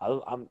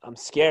 I'm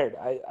scared.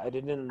 I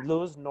didn't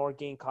lose nor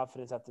gain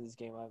confidence after this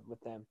game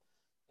with them,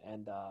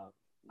 and I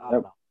don't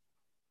Yep. know.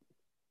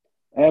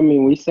 I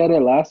mean, we said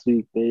it last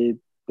week. They've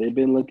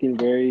been looking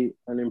very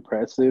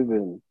unimpressive,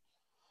 and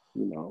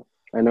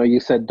I know you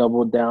said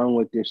double down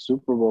with your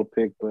Super Bowl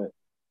pick, but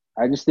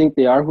I just think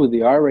they are who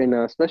they are right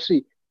now.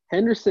 Especially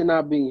Henderson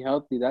not being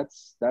healthy.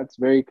 That's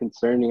very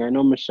concerning. I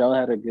know Michelle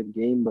had a good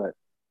game, but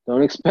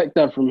don't expect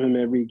that from him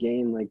every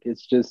game. Like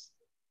it's just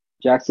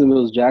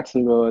Jacksonville's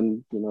Jacksonville,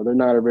 and they're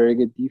not a very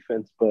good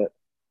defense. But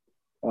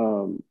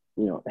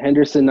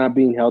Henderson not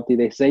being healthy.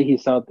 They say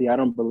he's healthy. I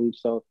don't believe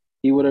so.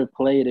 He would have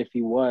played if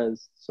he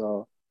was.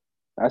 So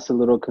that's a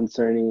little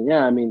concerning.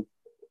 Yeah, I mean,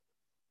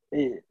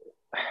 it,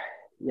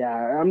 yeah,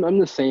 I'm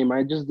the same.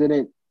 I just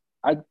didn't.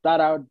 I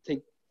thought I would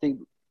take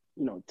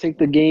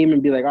the game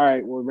and be like, all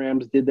right, well,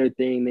 Rams did their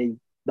thing.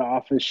 The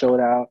offense showed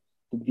out.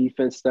 The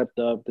defense stepped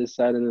up this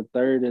side in the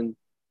third, and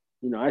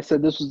I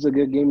said this was a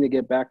good game to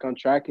get back on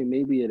track, and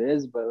maybe it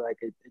is, but like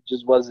it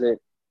just wasn't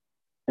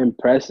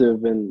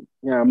impressive. And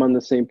yeah, I'm on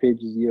the same page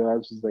as you. I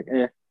was just like,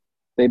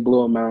 they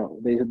blew them out.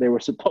 They were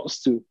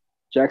supposed to.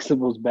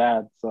 Jacksonville's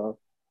bad, so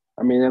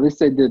I mean, at least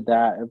they did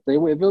that. If it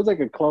was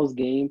like a close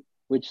game,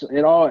 which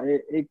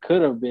it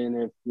could have been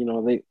if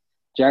they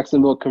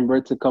Jacksonville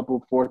converts a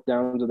couple fourth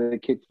downs or they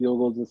kick field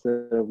goals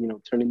instead of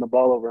turning the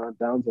ball over on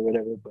downs or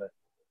whatever.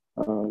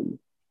 But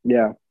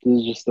yeah, this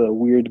is just a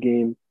weird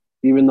game,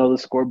 even though the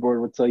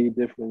scoreboard would tell you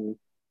differently.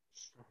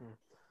 Mhm.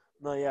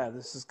 No, yeah,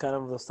 this is kind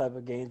of those type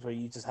of games where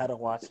you just had to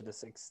watch it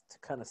to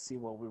kind of see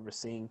what we were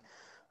seeing.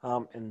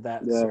 in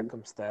that Yeah.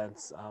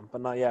 circumstance.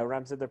 But no, yeah,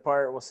 Rams did their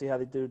part. We'll see how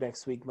they do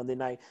next week, Monday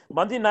night.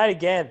 Monday night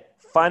again,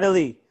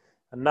 finally,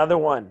 another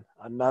one,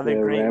 another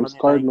Yeah. great Rams Monday night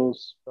game.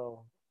 Cardinals.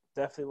 So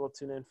definitely will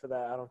tune in for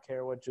that. I don't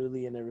care what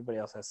Julie and everybody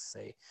else has to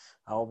say.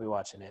 I will be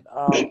watching it.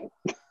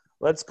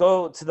 Let's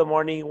go to the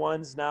morning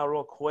ones now,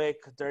 real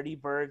quick. Dirty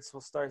Birds.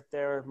 We'll start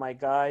there. My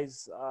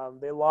guys,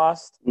 they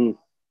lost, Mm.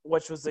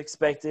 which was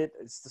expected.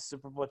 It's the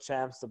Super Bowl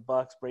champs, the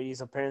Bucks.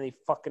 Brady's apparently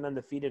fucking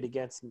undefeated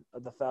against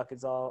the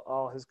Falcons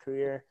all his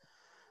career.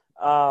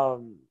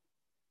 Um,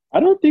 I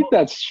don't think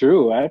that's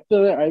true. I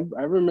feel like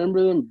I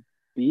remember them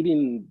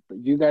beating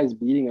you guys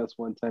beating us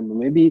one time, but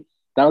maybe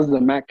that was the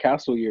Matt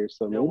Castle year.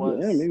 So it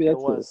was. maybe It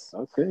that's it. was.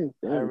 Okay, I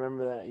damn.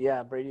 remember that.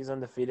 Yeah, Brady's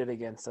undefeated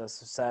against us.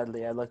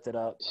 Sadly, I looked it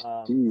up.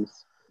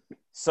 Jeez.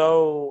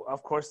 So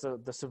of course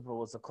the Super Bowl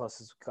was the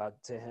closest we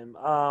got to him.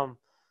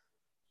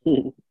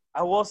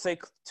 I will say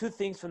two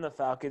things from the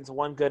Falcons,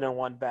 one good and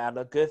one bad.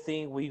 A good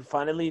thing, we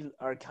finally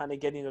are kind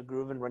of getting a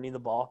groove and running the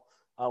ball.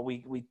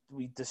 We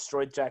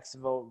destroyed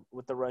Jacksonville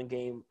with the run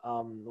game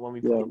when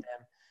we Yeah. played them,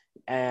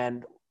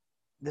 and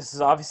this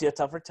is obviously a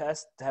tougher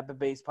test. Tampa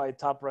Bay is probably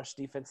top rush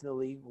defense in the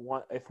league,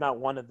 one if not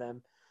one of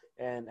them,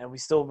 and we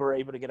still were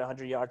able to get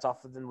 100 yards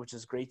off of them, which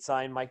is a great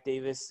sign. Mike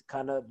Davis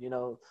kind of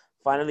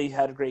finally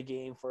had a great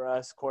game for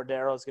us.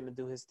 Cordero is going to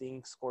do his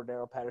thing.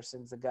 Cordero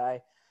Patterson's the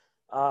guy.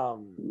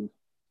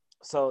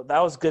 So that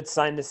was a good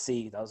sign to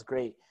see. That was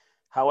great.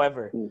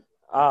 However,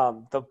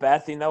 the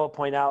bad thing that I will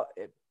point out,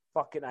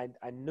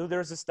 I knew there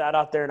was a stat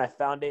out there and I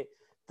found it.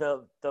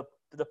 The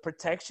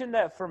protection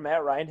that for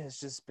Matt Ryan has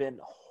just been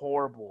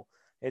horrible.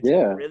 It's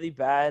been really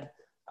bad.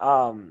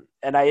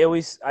 And I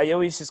always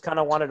just kind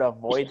of wanted to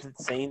avoid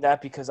saying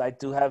that because I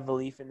do have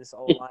belief in this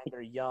O-line.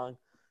 They're young.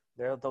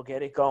 They'll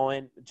get it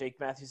going. Jake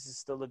Matthews is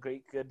still a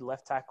good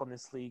left tackle in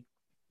this league.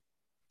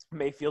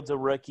 Mayfield's a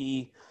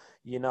rookie.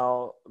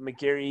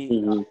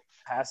 McGarry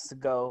has to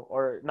go,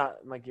 or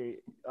not McGarry.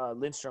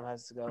 Lindstrom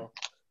has to go,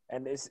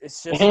 and it's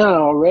just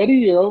already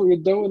you're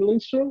done with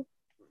Lindstrom.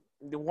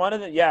 One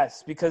of the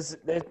because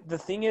the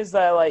thing is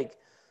that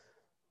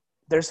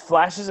there's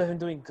flashes of him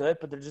doing good,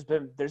 but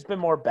there's been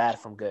more bad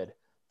from good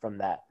from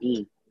that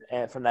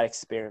and from that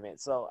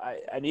experiment. So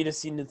I need to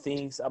see new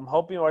things. I'm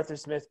hoping Arthur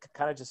Smith can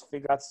kind of just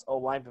figure out this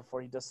O-line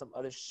before he does some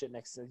other shit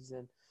next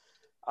season.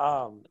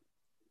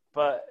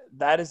 But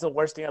that is the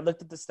worst thing. I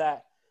looked at the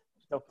stat.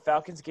 The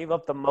Falcons gave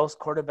up the most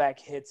quarterback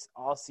hits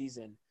all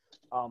season.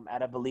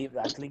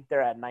 I think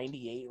they're at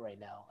 98 right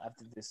now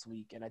after this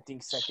week, and I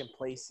think second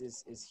place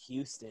is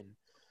Houston.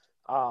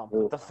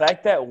 But the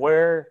fact that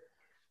we're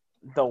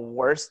the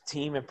worst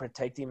team in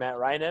protecting Matt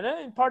Ryan,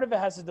 and part of it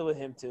has to do with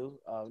him too,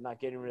 not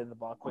getting rid of the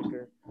ball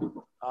quicker.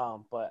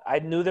 But I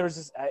knew there was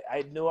this.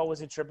 I knew I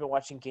wasn't tripping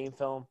watching game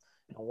film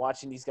and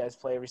watching these guys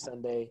play every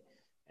Sunday.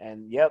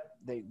 And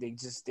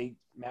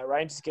Matt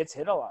Ryan just gets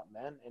hit a lot,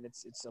 man, and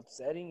it's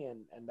upsetting,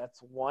 and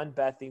that's one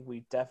bad thing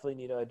we definitely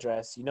need to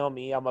address. You know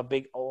me, I'm a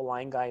big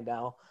O-line guy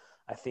now.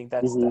 I think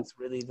that's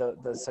really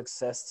the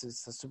success to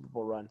the Super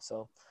Bowl run.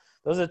 So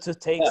those are two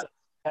takes. Yeah.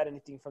 Had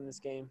anything from this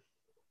game?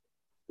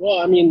 Well,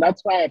 I mean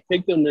that's why I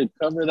picked them to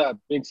cover that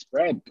big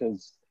spread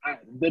because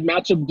the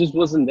matchup just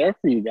wasn't there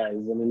for you guys.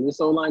 I mean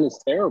this O-line is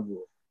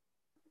terrible.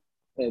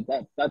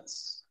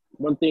 That's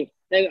one thing.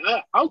 And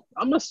I'm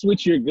gonna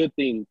switch your good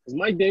thing because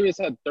Mike Davis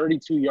had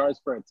 32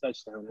 yards for a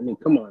touchdown. I mean,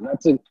 come on,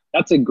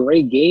 that's a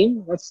great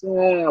game. Let's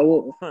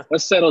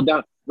settle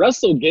down.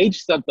 Russell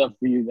Gage stepped up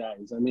for you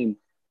guys. I mean,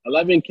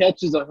 11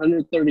 catches,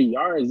 130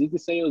 yards. You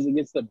could say it was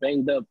against the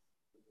banged up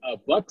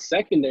Bucks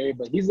secondary,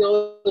 but he's the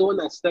only one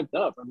that stepped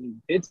up. I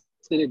mean, Pitts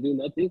didn't do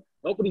nothing.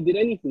 Nobody did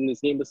anything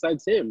this game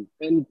besides him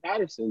and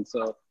Patterson.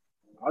 So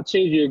I'll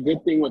change your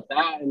good thing with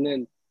that. And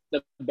then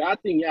the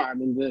bad thing, I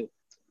mean the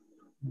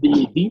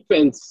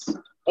defense.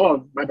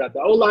 Oh, my bad.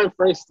 The O-line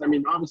first. I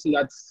mean, obviously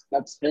that's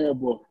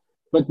terrible.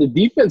 But the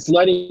defense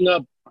letting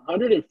up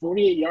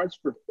 148 yards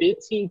for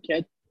 15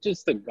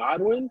 catches to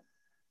Godwin.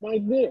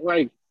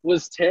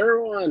 Was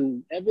Terrell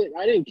on Evan?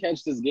 I didn't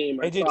catch this game.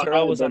 AJ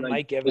Terrell was on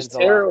Mike Evans. Was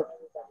Terrell?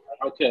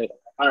 Okay,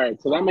 all right.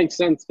 So that makes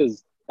sense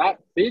because that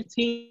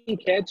 15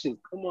 catches.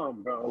 Come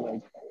on, bro.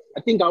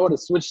 I think I would have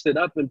switched it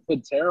up and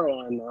put Terrell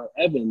on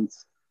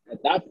Evans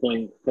at that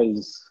point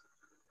because.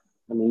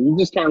 I mean, you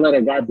just can't let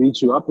a guy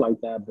beat you up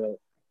like that. But,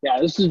 yeah,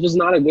 this is just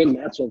not a good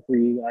matchup for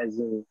you guys.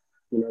 And,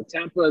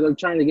 Tampa, they're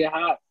trying to get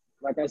hot.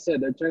 Like I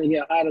said, they're trying to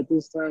get hot at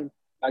this time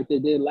like they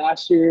did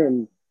last year,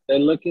 and they're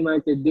looking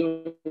like they're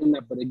doing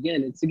that. But,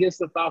 again, it's against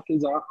the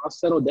Falcons. I'll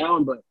settle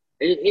down. But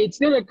it's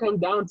going to come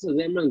down to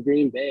them and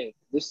Green Bay.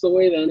 Just the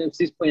way the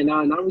NFC's playing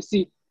out. And,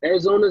 obviously,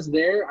 Arizona's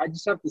there. I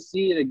just have to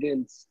see it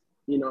against,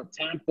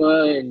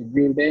 Tampa and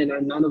Green Bay.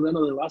 And none of them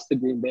really lost to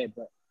Green Bay.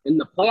 But in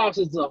the playoffs,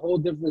 it's a whole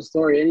different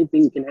story.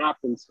 Anything can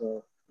happen.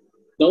 So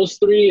those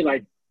three,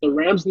 the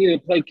Rams need to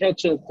play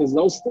catch up because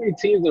those three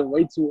teams are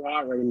way too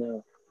hot right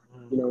now,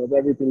 with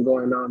everything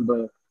going on.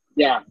 But,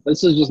 yeah,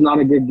 this is just not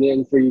a good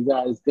game for you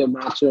guys. Good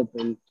matchup.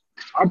 And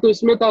Arthur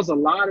Smith has a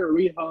lot of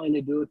rehauling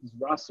to do with his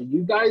roster.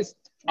 You guys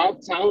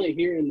have talent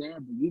here and there,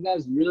 but you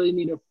guys really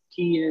need to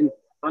key in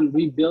on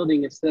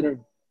rebuilding instead of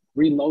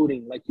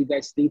reloading like you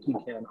guys think he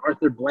can.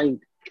 Arthur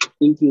Blank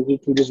thinking he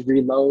can just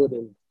reload,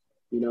 and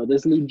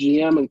this new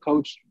GM and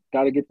coach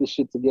got to get this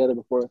shit together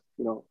before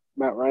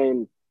Matt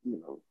Ryan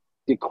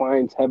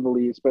declines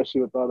heavily,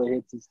 especially with all the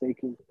hits he's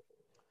taking.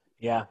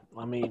 Yeah,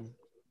 I mean,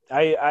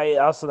 I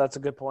also that's a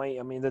good point.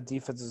 I mean, the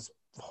defense is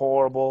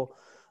horrible.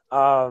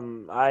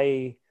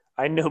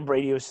 I knew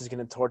Brady was just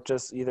going to torch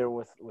us either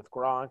with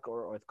Gronk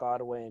or with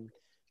Godwin.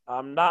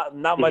 Not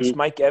much Mm-hmm.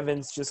 Mike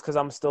Evans, just because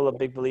I'm still a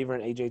big believer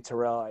in AJ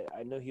Terrell.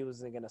 I knew he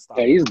wasn't going to stop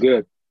Yeah, him, he's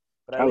good.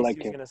 but at I least he like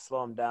was him. going to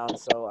slow him down.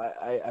 So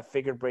I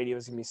figured Brady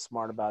was going to be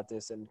smart about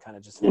this and kind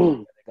of just feed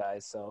the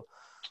guys. So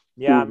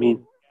yeah, I Mm-hmm.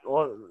 mean,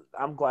 well,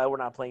 I'm glad we're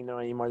not playing them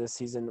anymore this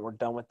season. We're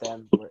done with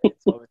them.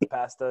 It's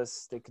past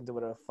us. They can do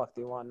whatever the fuck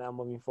they want now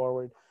moving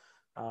forward.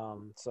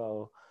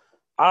 So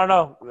I don't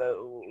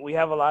know. We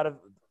have a lot of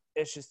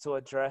issues to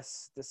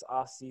address this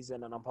off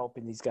season, and I'm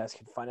hoping these guys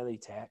can finally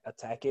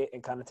attack it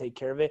and kind of take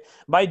care of it.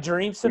 My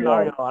dream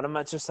scenario, and I'm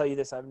not just tell you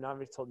this. I've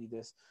never told you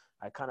this.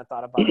 I kind of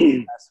thought about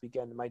this last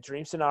weekend. My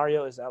dream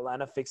scenario is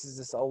Atlanta fixes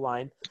this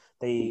O-line.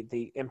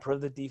 They improve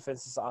the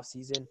defense this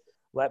offseason.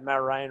 Let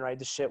Matt Ryan ride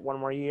the shit one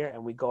more year,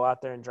 and we go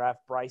out there and draft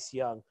Bryce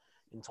Young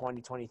in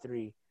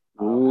 2023.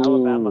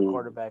 Alabama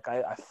quarterback.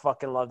 I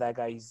fucking love that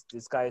guy.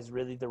 This guy is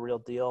really the real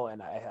deal,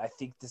 and I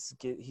think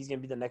he's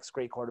gonna be the next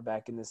great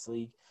quarterback in this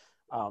league.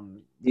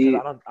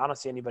 Because I don't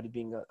see anybody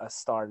being a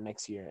star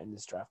next year in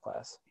this draft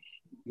class.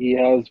 He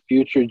has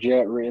future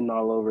Jet written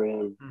all over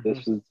him.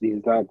 Mm-hmm.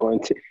 He's not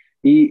going to.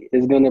 He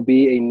is going to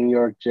be a New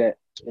York Jet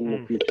in the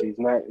Mm. future.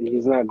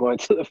 He's not going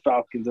to the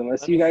Falcons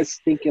unless Let you me. guys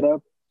stink it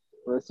up.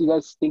 Unless you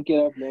guys stink it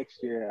up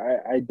next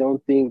year, I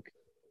don't think.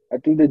 I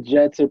think the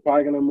Jets are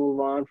probably going to move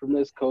on from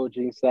this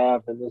coaching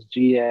staff and this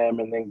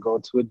GM, and then go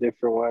to a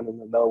different one,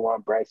 and then they'll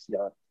want Bryce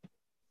Young.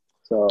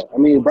 So I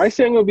mean, Bryce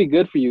Young will be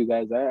good for you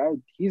guys.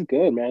 He's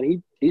good,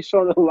 man. He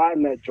showed a lot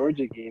in that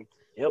Georgia game,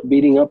 Yep.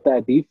 beating up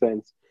that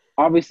defense.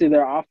 Obviously,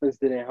 their offense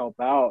didn't help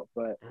out,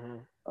 but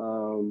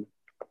um,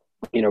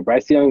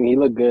 Bryce Young, he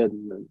looked good.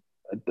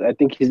 I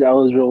think he's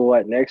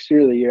eligible next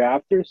year, the year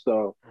after.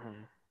 So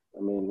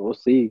I mean, we'll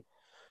see.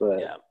 But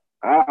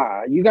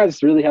Yeah. you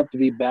guys really have to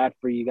be bad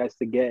for you guys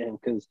to get him,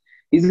 because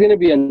he's going to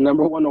be a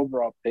number one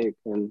overall pick,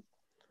 and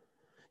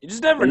You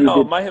just never he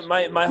know. did.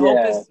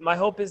 My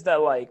hope is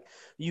that like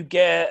you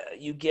get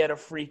a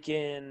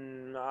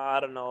freaking I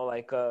don't know,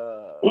 like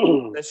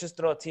let's just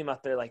throw a team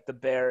out there like the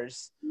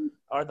Bears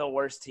are the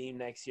worst team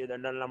next year. They're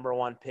the number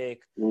one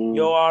pick.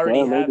 You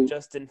already have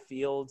Justin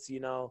Fields,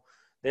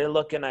 they're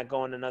looking at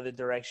going another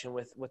direction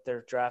with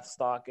their draft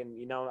stock,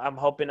 and I'm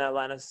hoping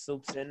Atlanta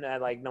swoops in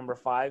at like number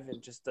 5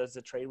 and just does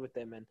a trade with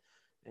them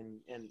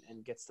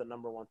and gets the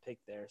number 1 pick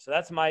there. So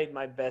that's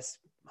my best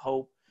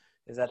hope,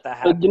 is that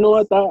happens. But you know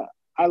what?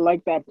 I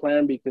like that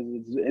plan because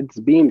it's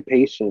being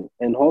patient,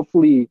 and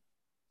hopefully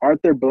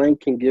Arthur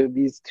Blank can give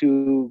these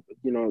two.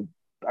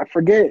 I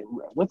forget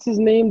what's his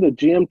name, the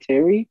GM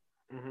Terry.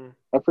 Mm-hmm.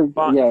 I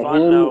forget. Him.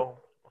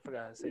 I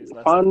forgot to say his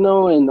last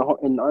name.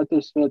 And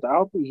Arthur Smith. I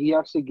hope he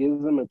actually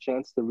gives them a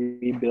chance to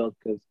rebuild,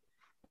 because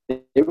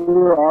they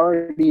were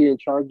already in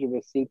charge of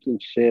a sinking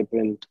ship,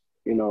 and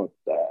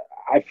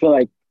I feel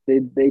like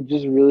they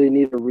just really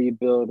need to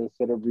rebuild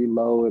instead of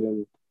reload.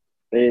 And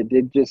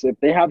they just, if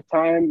they have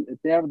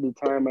the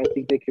time, I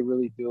think they can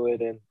really do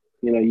it. And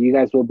you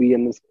guys will be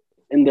in the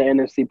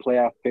NFC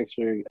playoff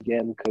picture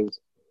again, because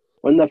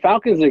when the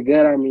Falcons are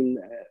good, I mean,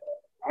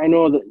 I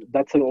know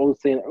that's an old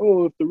saying.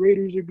 Oh, if the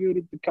Raiders are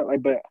good,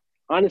 but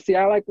honestly,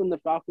 I like when the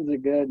Falcons are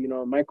good.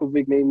 Michael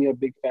Vick made me a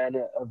big fan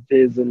of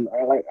his, and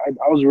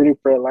I was rooting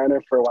for Atlanta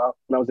for a while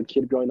when I was a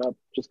kid growing up,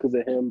 just because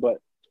of him.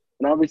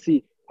 And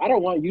obviously, I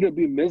don't want you to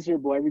be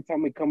miserable every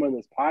time we come on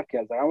this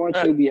podcast. I want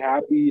you to be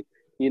happy.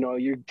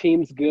 Your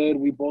team's good.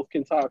 We both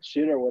can talk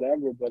shit or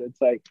whatever, but it's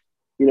like,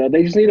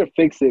 they just need to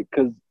fix it,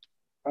 because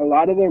a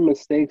lot of their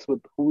mistakes with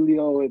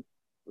Julio, with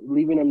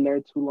leaving him there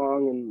too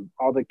long, and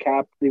all the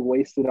cap they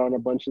wasted on a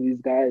bunch of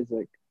these guys,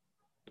 like,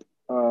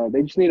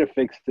 they just need to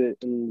fix it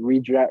and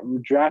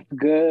redraft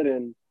good,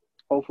 and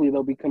hopefully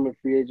they'll become a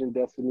free agent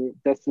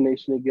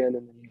destination again,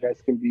 and then you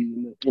guys can be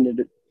in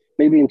it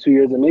maybe in 2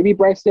 years, and maybe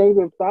Bryce Young's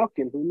a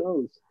Falcon. Who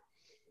knows?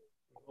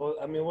 Well,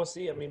 I mean, we'll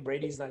see. I mean,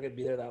 Brady's not going to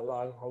be there that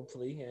long,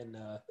 hopefully, and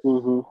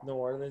New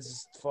Orleans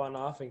is falling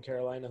off, and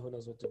Carolina, who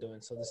knows what they're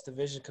doing. So this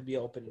division could be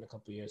open in a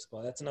couple of years.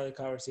 But that's another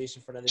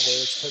conversation for another day.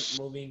 Let's keep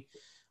moving.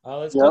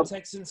 Let's go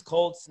Texans,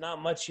 Colts.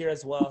 Not much here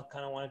as well.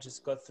 Kind of want to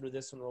just go through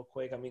this one real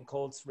quick. I mean,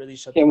 Colts really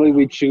shut Can't them believe down.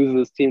 we choose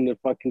this team to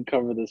fucking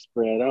cover the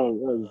spread.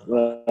 I'm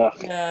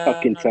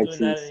Fucking not Texans. doing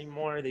that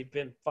anymore. They've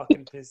been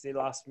fucking pissed. They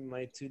lost me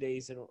my 2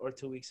 days or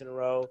 2 weeks in a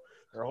row.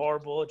 They're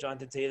horrible.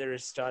 Jonathan Taylor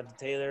is Jonathan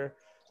Taylor.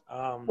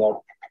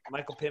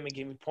 Michael Pittman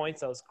gave me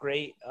points. That was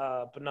great.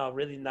 But no,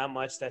 really not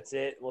much. That's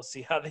it. We'll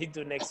see how they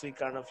do next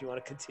week. I don't know if you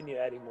want to continue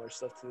adding more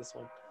stuff to this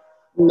one.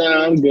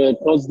 Nah, I'm good.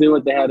 Colts did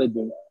what they had to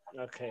do.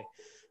 Okay.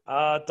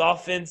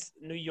 Dolphins,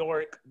 New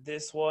York.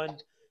 This one,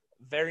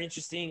 very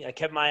interesting. I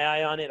kept my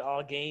eye on it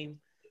all game.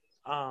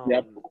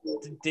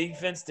 The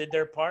defense did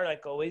their part,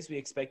 like always. We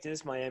expected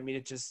this Miami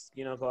to just,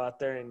 go out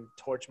there and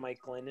torch Mike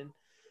Glennon.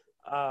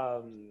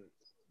 Um,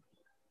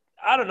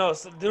 I don't know.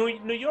 So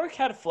New York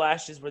had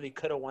flashes where they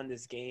could have won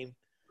this game,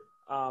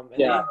 and they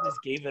Yeah,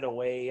 just gave it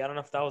away. I don't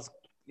know if that was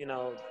I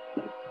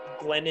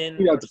Glennon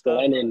think or that's stuff,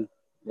 but Glennon.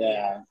 yeah.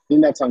 Yeah, I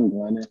think that's on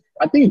Glennon.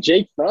 I think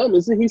Jake Fromm,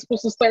 isn't he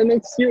supposed to start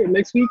next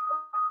week?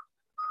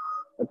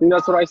 I think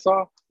that's what I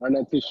saw. I'm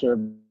not too sure,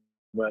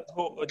 but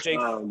Who,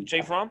 um,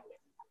 Jay Fromm,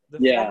 the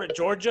yeah, former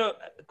Georgia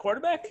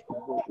quarterback.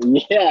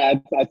 yeah,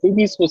 I think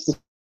he's supposed to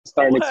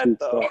start next What week.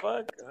 the So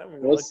fuck? I'm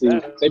gonna we'll look see.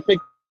 that up. They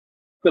picked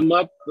them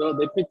up.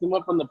 They picked him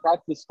up on the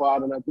practice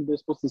squad, and I think they're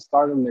supposed to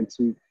start him next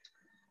week.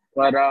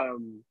 But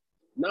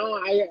no,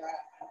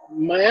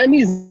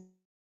 Miami's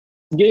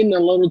getting a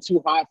little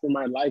too hot for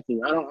my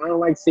liking. I don't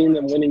like seeing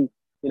them winning,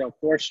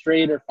 four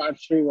straight or five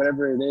straight,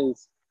 whatever it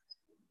is.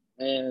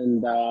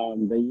 And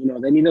they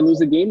need to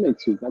lose a game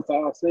next week. That's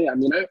all I'll say. I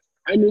mean,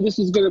 I knew this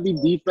was gonna be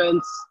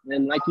defense,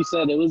 and like you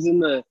said, it was in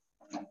the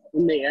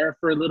air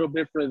for a little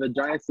bit for the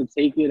Giants to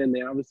take it, and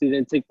they obviously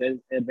didn't take the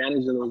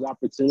advantage of those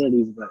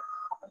opportunities. But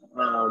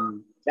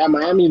yeah,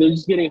 Miami, they're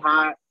just getting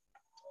hot.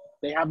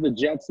 They have the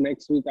Jets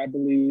next week, I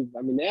believe.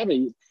 I mean, they have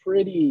a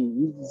pretty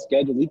easy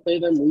schedule. We play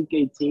them week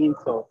 18,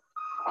 so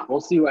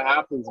we'll see what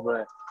happens.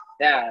 But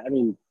yeah, I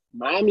mean,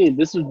 Miami,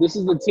 this is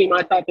the team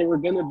I thought they were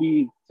gonna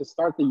be to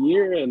start the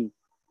year, and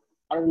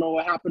I don't know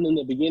what happened in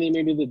the beginning.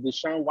 Maybe the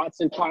Deshaun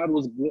Watson cloud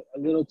was a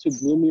little too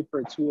gloomy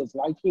for Tua's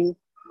liking.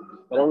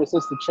 But ever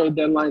since the trade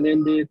deadline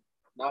ended,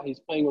 now he's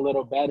playing a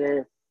little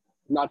better,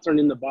 not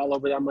turning the ball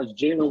over that much.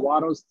 Jalen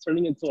Waddle's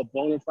turning into a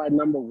bona fide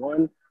number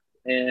one.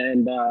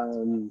 And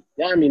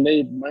yeah, I mean,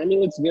 Miami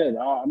looks good.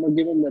 I'm gonna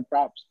give them their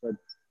props, but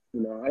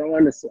I don't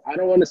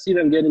want to see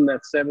them getting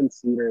that 7th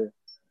seed or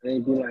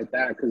anything like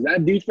that, because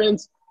that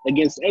defense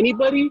against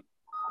anybody,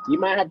 you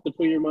might have to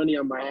put your money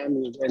on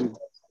Miami. And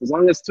as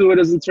long as Tua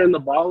doesn't turn the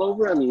ball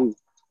over, I mean,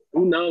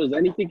 who knows?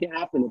 Anything can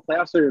happen. The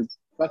playoffs are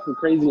fucking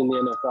crazy in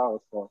the NFL.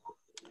 So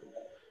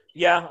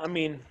Yeah, I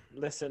mean,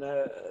 listen,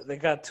 they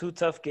got two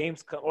tough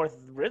games, or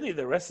really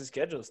the rest of the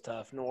schedule is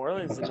tough. New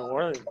Orleans and New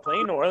Orleans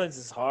playing New Orleans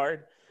is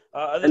hard.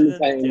 Other and the than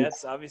the Titans,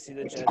 Jets, obviously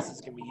the Jets is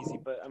gonna be easy,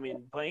 but I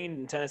mean, playing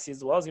in Tennessee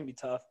as well is gonna be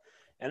tough.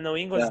 And New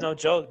England's yeah. no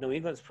joke. New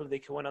England's proved they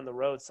can win on the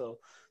road, so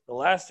the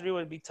last three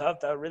would be tough.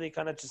 That would really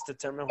kind of just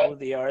determine who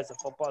they are as a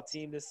football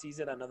team this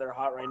season. I know they're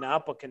hot right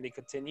now, but can they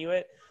continue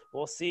it?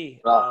 We'll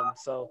see.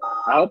 So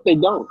I hope they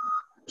don't.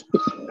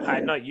 I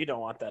know you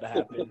don't want that to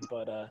happen,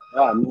 but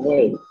No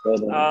way.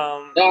 But,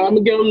 um, no, I'm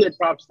gonna give them their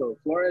props though.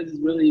 Flores is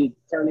really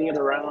turning it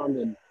around,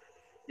 and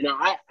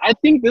I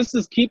think this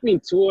is keeping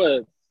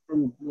Tua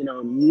from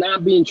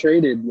not being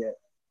traded yet.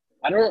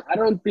 I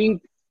don't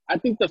think I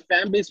think the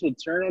fan base would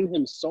turn on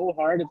him so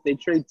hard if they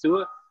trade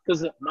Tua,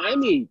 because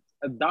Miami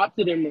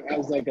adopted him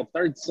as like a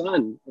third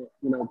son.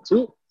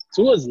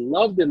 Tua's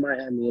loved in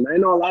Miami, and I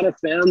know a lot of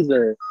fans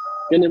are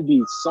gonna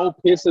be so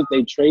pissed if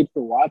they trade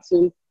for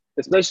Watson,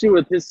 especially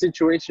with his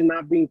situation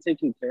not being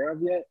taken care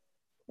of yet.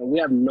 And we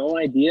have no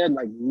idea.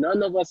 Like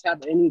none of us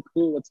have any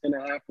clue what's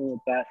gonna happen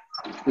with that.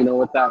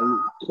 With that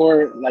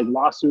court like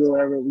lawsuit or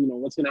whatever.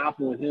 What's gonna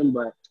happen with him,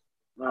 but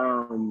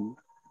um,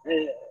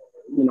 eh,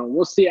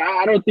 we'll see.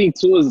 I don't think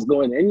Tua is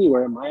going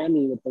anywhere in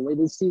Miami with the way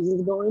this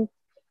season's going.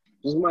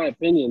 Just my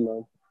opinion,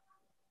 though.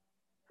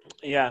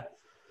 yeah.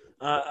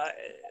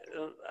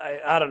 I,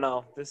 I don't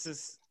know. This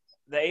is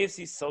the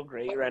AFC is so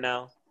great right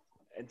now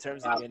in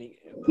terms of getting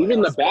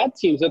Even the playoff spot. bad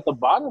teams at the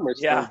bottom are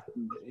still, Yeah,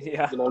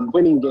 yeah.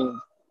 winning games.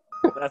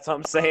 That's what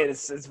I'm saying.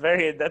 It's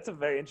very that's a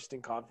very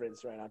interesting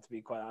conference right now, to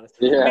be quite honest.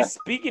 I mean, Yeah.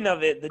 speaking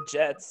of it, the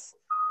Jets,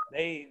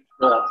 they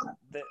Uh,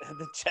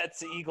 the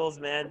Jets, Eagles,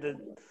 man.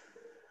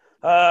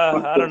 fuck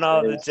I don't those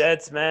know the guys.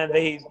 Jets, man.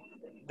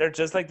 They're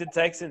just like the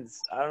Texans.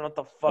 I don't know what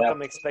the fuck Yeah.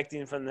 I'm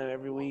expecting from them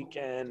every week,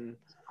 and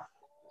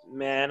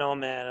man, oh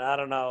man, I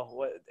don't know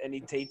what any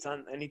takes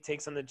on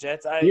the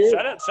Jets. I You're,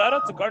 shout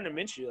out to Gardner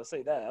Minshew. I'll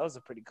say that was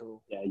a pretty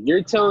cool. yeah,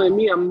 you're telling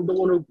me I'm the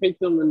one who picked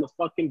them in the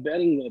fucking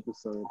betting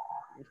episode.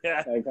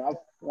 Yeah, Like,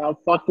 how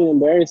fucking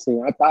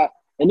embarrassing. I thought,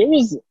 and it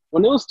was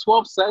when it was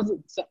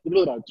 12-7,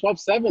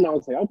 12-7, I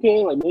was like, okay,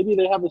 like maybe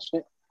they have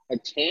a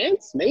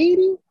chance,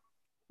 maybe.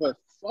 But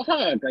fuck,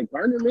 like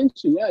Gardner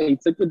Minshew, yeah, he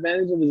took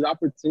advantage of his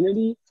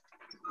opportunity.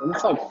 And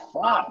it's like,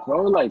 fuck,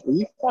 bro. Like, are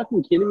you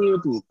fucking kidding me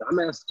with these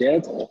dumbass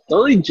Jets? The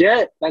only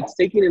Jet that's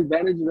taking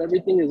advantage of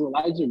everything is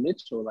Elijah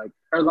Mitchell,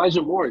 or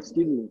Elijah Moore,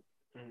 excuse me.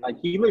 mm-hmm. Like,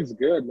 he looks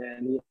good,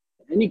 man.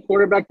 Any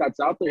quarterback that's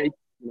out there,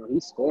 he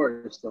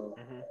scores. So,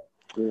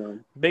 Mm-hmm. you know,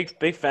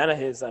 Big fan of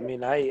his. I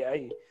mean,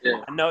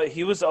 yeah. I know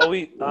he was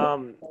always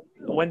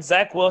when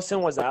Zach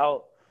Wilson was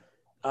out.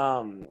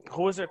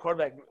 Who was their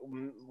quarterback?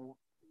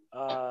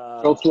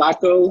 Joe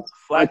Flacco,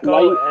 Mike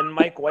White. Flacco and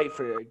Mike White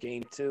for a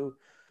game too.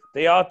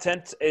 They all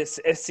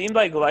it seemed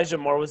like Elijah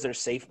Moore was their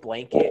safe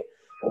blanket.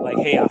 Like,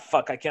 hey,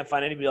 fuck, I can't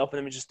find anybody open.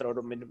 Let me just throw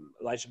them into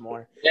Elijah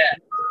Moore. Yeah.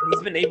 And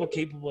he's been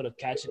capable of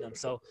catching them.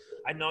 So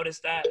I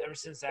noticed that ever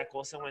since Zach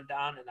Wilson went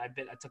down, and I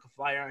took a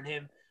flyer on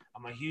him.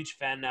 I'm a huge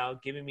fan now,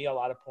 giving me a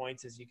lot of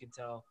points, as you can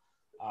tell.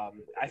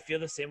 I feel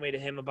the same way to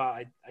him about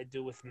I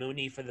do with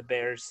Mooney for the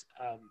Bears.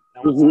 I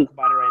won't talk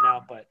about it right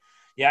now, but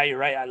Yeah, you're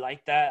right. I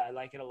like that. I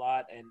like it a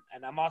lot,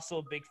 and I'm also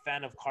a big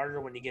fan of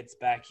Carter when he gets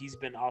back. He's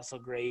been also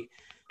great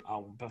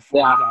before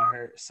he Yeah, got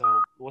hurt.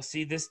 So we'll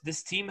see.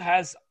 This team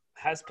has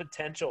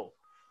potential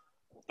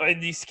in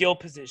these skill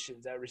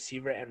positions at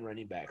receiver and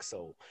running back.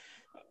 So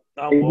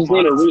they we'll just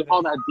need to monitor them.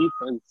 rehaul that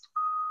defense.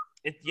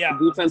 Yeah, The I was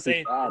gonna defense is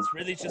say bad. it's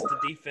really just the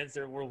defense.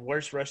 They're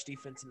worst rush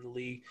defense in the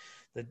league.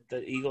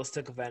 The Eagles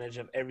took advantage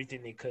of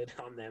everything they could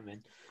on them,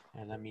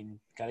 and I mean,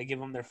 gotta give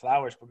them their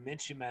flowers. But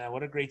Minshew, man,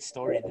 what a great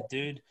story. The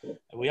dude,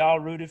 we all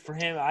rooted for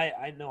him.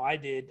 I know I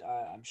did.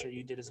 I'm sure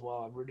you did as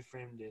well. I rooted for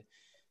him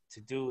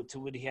to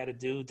what he had to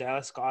do.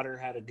 Dallas Goedert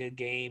had a good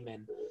game,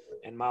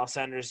 and Miles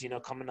Sanders,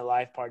 coming to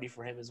life party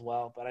for him as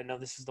well. But I know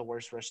this is the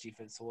worst rush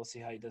defense, so we'll see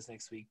how he does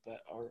next week,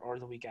 or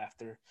the week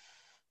after.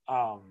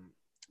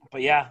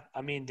 But yeah,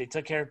 I mean, they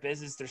took care of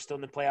business. They're still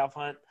in the playoff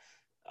hunt.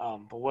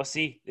 But we'll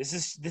see. This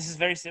is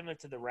very similar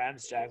to the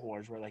Rams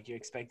Jaguars, where like you're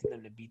expecting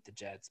them to beat the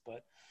Jets,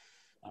 but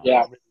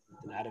Yeah. really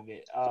nothing out of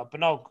it. But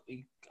no,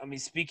 I mean,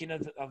 speaking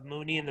of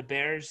Mooney and the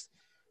Bears,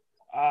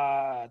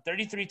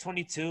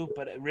 33-22,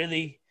 but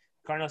really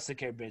Cardinals took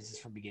care of business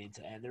from beginning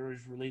to end. There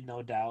was really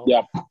no doubt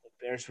Yeah. the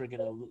Bears were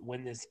gonna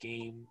win this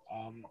game.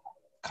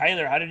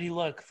 Kyler, how did he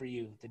look for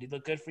you? Did he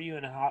look good for you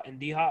in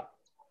D Hop?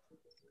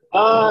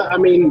 I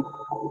mean,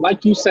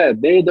 like you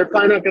said, they're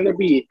probably not going to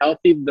be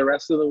healthy the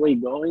rest of the way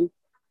going.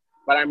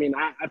 But I mean,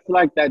 I feel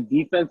like that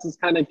defense is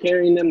kind of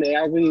carrying them. They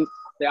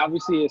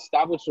obviously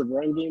established a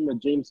run game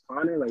with James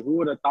Conner. Like, who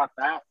would have thought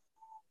that?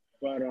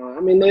 But I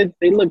mean,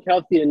 they look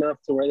healthy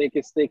enough to where they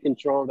can stay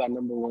control of that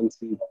number one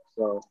seed.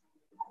 So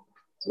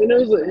I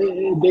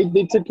mean,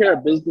 they took care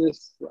of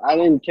business. I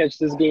didn't catch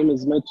this game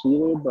as much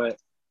either, but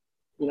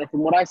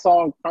from what I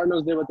saw,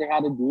 Cardinals did what they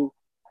had to do.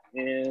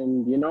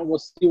 And, we'll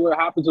see what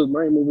happens with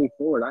Murray moving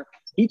forward.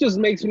 He just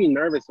makes me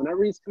nervous.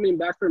 Whenever he's coming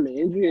back from an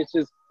injury, it's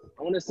just,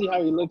 I want to see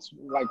how he looks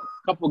like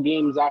a couple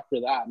games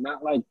after that,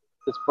 not like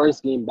his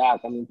first game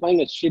back. I mean,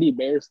 playing a shitty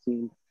Bears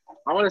team,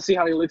 I want to see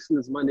how he looks in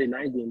this Monday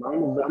night game.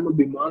 I'm going to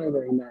be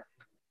monitoring that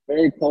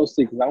very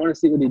closely because I want to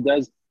see what he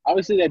does.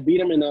 Obviously, they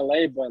beat him in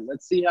LA, but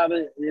let's see how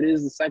it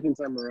is the second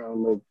time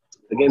around. Like,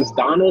 against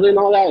Donald and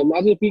all that.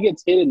 Imagine if he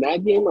gets hit in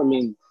that game. I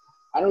mean,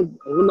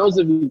 who knows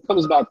if he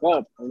comes back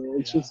up. I mean,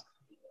 it's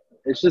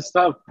just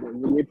tough.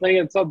 When you're playing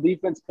a tough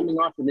defense coming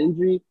off an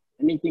injury,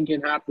 anything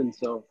can happen.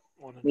 So,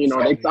 they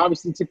 100%.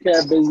 obviously took care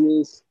of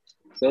business.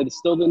 They're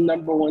still the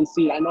number one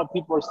seed. I know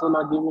people are still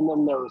not giving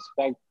them their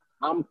respect.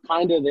 I'm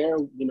kind of there,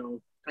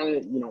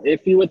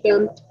 iffy with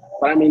them.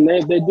 But, I mean,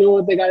 they're doing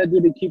what they got to do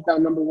to keep that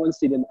number one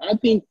seed. And I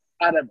think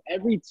out of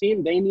every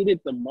team, they need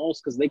it the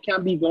most because they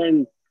can't be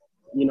going,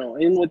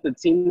 in with the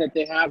team that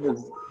they have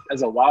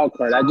as a wild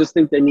card. I just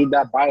think they need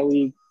that bye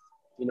week,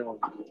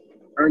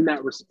 earn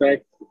that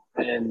respect.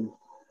 And,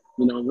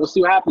 we'll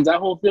see what happens. That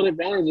home field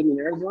advantage, I mean,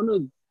 Arizona,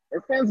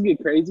 their fans get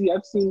crazy.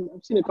 I've seen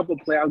a couple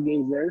of playoff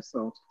games there.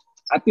 So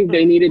I think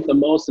they need it the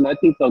most, and I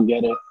think they'll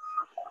get it.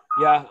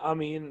 Yeah, I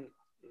mean,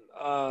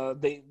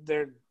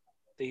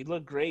 they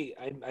look great.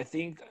 I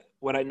think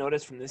what I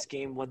noticed from this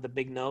game, what the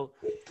big note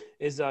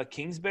is,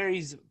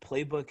 Kingsbury's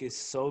playbook is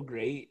so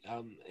great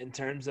in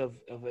terms of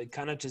it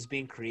kind of just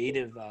being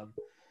creative.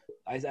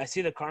 I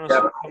see the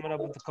Cardinals coming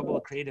up with a couple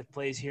of creative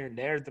plays here and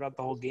there throughout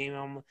the whole game.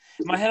 In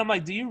my head, I'm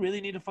like, do you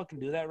really need to fucking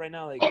do that right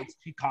now? Like, it's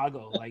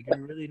Chicago. Like,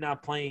 you're really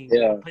not playing. Yeah.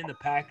 You're not playing the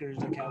Packers,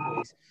 the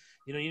Cowboys.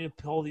 You need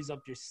to pull these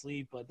up your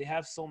sleeve. But they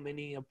have so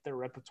many up their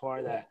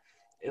repertoire that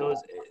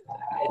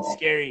it's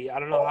scary. I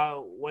don't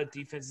know what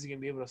defense is gonna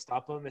be able to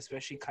stop them,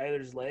 especially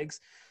Kyler's legs.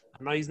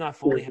 I know he's not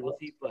fully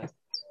healthy, but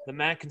the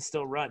man can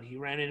still run. He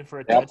ran in for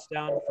a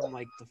touchdown from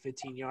like the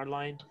 15-yard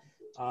line.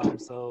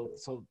 So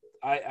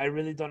I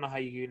really don't know how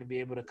you're going to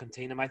be able to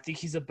contain him. I think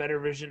he's a better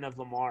version of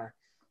Lamar,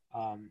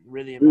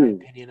 really, in my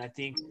opinion. I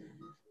think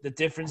the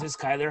difference is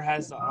Kyler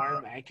has the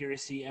arm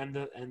accuracy and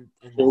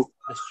the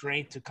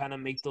strength to kind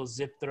of make those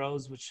zip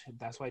throws, which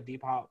that's why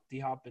D-Hop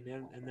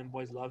and them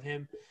boys love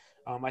him.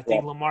 I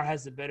think Lamar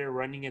has the better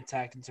running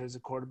attack in terms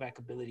of quarterback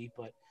ability,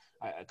 but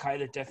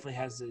Kyler definitely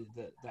has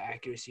the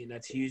accuracy, and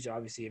that's huge,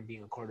 obviously, in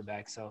being a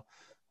quarterback. So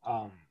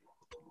I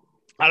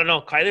don't know.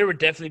 Kyler would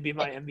definitely be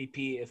my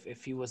MVP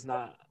if he was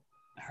not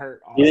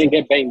hurt. Also. He didn't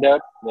get banged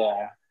up.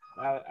 Yeah.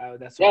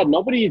 That's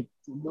nobody's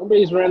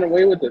ran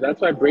away with it. That's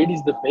why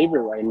Brady's the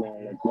favorite right now.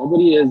 Like,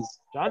 nobody is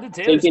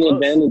taking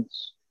advantage.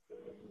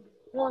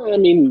 Well, I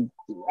mean,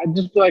 I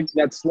just feel like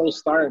that slow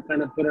start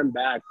kind of put him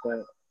back.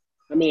 But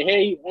I mean,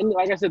 hey, and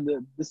like I said,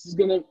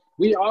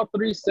 we all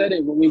three said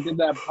it when we did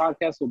that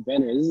podcast with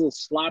Benner. This is a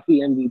sloppy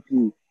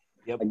MVP.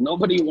 Yep. Like,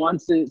 nobody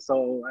wants it.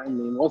 So I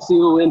mean, we'll see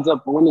who ends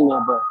up winning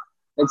it, but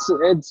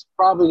it's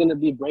probably going to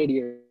be Brady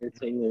or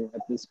Taylor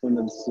at this point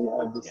of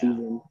the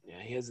season.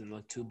 Yeah, he hasn't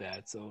looked too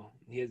bad. So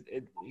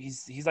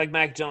he's like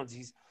Mac Jones.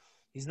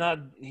 He's not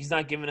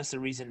giving us a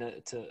reason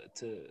to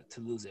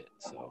lose it.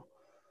 So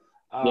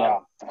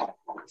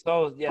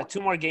So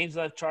two more games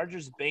left.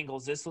 Chargers,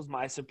 Bengals. This was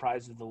my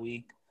surprise of the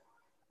week.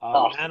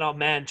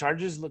 Man,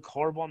 Chargers look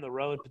horrible on the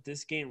road, but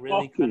this game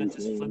really kind of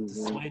just flipped the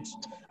switch.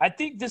 I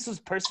think this was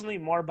personally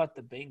more about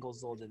the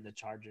Bengals though than the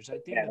Chargers. I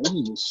think this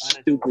is a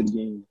stupid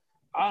game.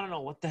 I don't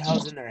know what the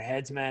hell's in their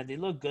heads, man. They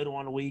look good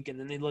one week and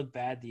then they look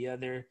bad the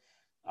other.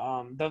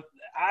 The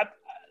I,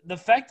 the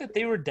fact that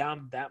they were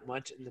down that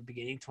much in the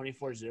beginning,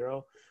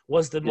 24-0,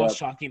 was the most Yep.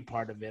 shocking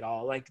part of it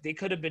all. Like, they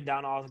could have been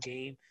down all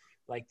game,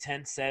 like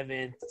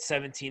 10-7,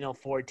 17-0,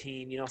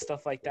 14,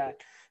 stuff like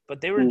that.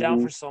 But they were down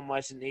Hmm. for so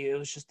much, and it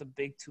was just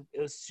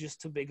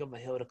too big of a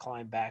hill to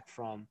climb back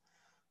from.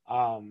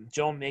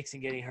 Joe Mixon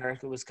getting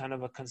hurt, it was kind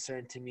of a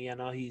concern to me. I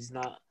know he's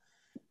not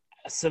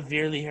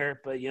severely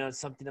hurt, but it's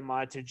something to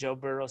monitor. Joe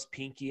Burrow's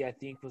pinky, I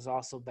think, was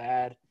also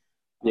bad.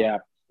 Yeah.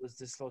 Was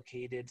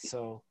dislocated,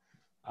 so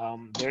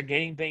they're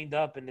getting banged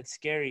up, and it's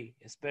scary,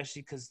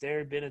 especially because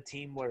they've been a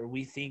team where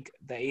we think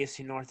the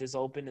AFC North is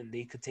open and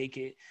they could take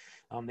it.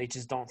 They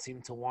just don't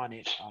seem to want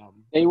it.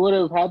 They would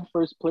have had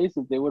first place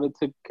if they would have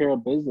took care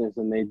of business,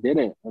 and they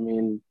didn't. I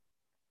mean,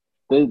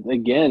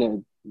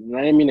 again,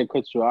 I didn't mean to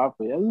cut you off,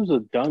 but yeah, this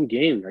was a dumb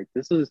game. Like,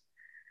 this is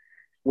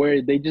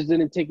where they just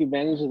didn't take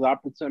advantage of the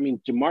opportunity. I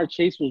mean, Jamar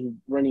Chase was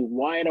running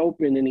wide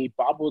open, and he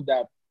bobbled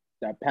that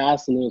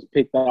pass, and it was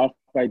picked off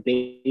by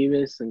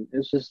Davis. And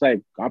it's just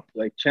like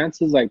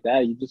chances like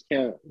that, you just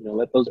can't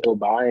let those go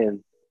by.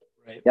 And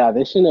Right. yeah,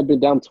 they shouldn't have been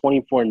down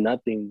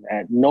 24-0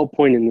 at no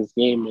point in this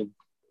game. And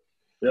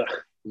ugh,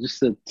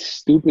 just a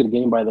stupid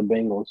game by the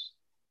Bengals.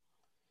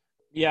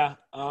 Yeah.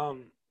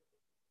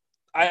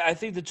 I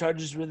think the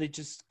Chargers really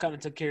just kind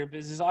of took care of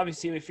business.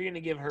 Obviously, if you're going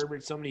to give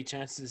Herbert so many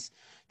chances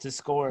to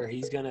score,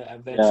 he's going to Yeah.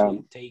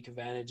 eventually take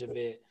advantage of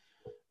it.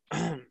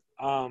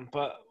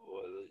 But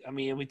I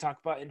mean, we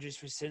talked about injuries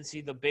for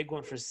Cincy. The big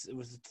one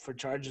for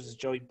Chargers is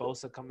Joey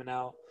Bosa coming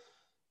out.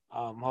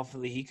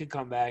 Hopefully he could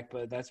come back,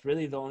 but that's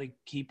really the only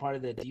key part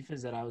of the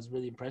defense that I was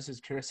really impressed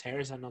with. Chris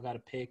Harris, I know, got a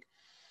pick.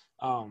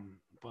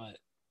 But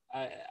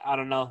I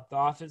don't know. The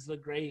offense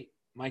looked great.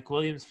 Mike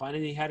Williams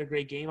finally had a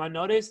great game. I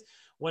noticed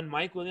when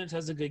Mike Williams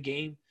has a good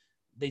game,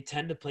 they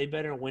tend to play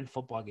better and win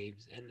football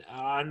games. And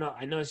I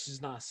know it's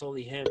just not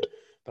solely him,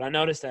 but I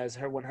noticed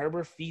that when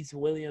Herbert feeds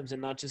Williams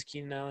and not just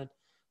Keenan Allen,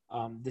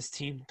 this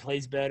team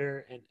plays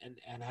better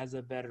and has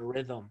a better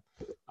rhythm.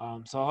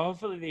 So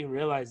hopefully they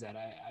realize that.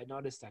 I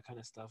noticed that kind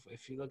of stuff.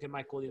 If you look at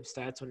Mike Williams'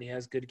 stats when he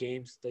has good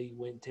games, they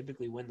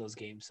typically win those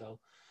games. So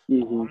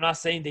Mm-hmm. I'm not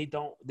saying they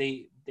don't.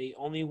 They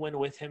only win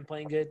with him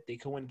playing good. They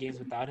could win games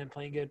without him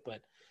playing good,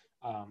 but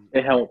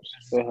It helps.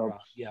 It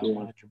helps. yeah, Yeah.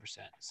 100%.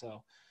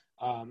 So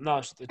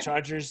no, the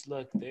Chargers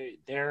look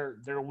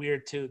they're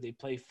weird too. They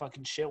play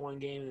fucking shit one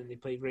game and they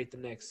play great the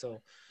next.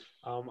 So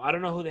I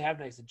don't know who they have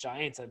next. The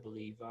Giants, I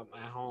believe,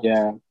 at home.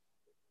 Yeah.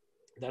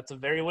 So that's a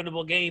very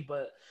winnable game.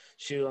 But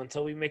shoot,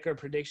 until we make our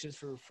predictions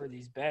for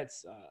these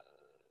bets,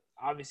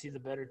 obviously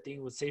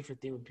the safer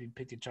thing would be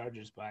pick the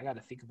Chargers. But I got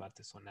to think about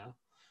this one now.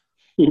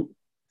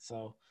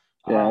 So,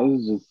 Yeah,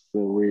 this is just a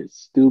weird,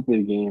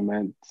 stupid game,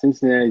 man.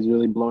 Cincinnati's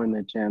really blowing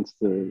their chance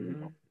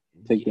to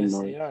take the yes,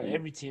 North. they are.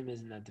 Every team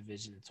is in that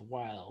division. It's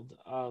wild.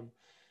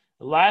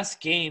 The last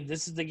game.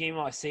 This is the game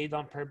I saved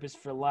on purpose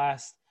for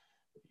last.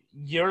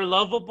 Your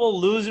lovable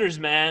losers,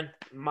 man.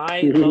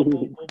 My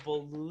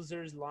lovable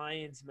losers,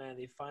 Lions, man.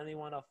 They finally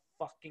won a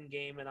fucking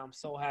game, and I'm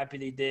so happy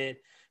they did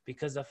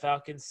because the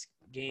Falcons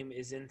game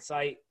is in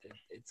sight.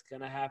 It's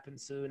gonna happen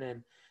soon,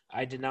 and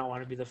I did not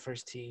want to be the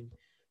first team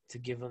to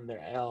give them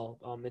their L.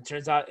 It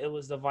turns out it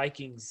was the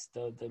Vikings.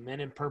 The men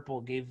in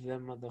purple gave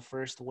them the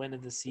first win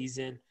of the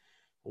season.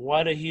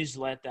 What a huge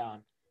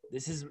letdown!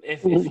 This is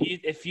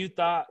if you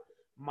thought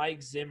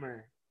Mike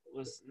Zimmer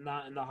was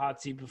not in the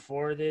hot seat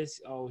before this,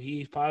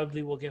 he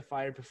probably will get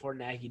fired before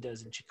Nagy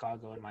does in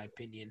Chicago, in my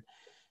opinion.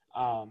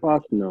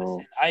 Fuck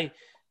no. Listen,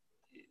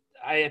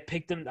 I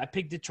picked them. I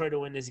picked Detroit to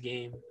win this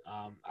game.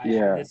 I had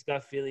Yeah. this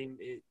gut feeling.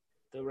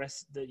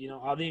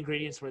 All the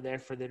ingredients were there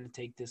for them to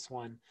take this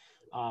one.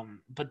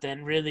 But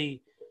then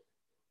really,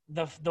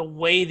 the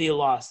way they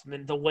lost,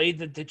 man, the way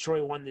that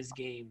Detroit won this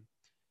game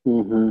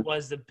Mm-hmm.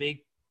 was the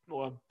big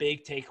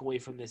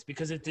takeaway from this.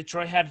 Because if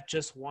Detroit had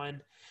just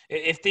won,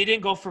 if they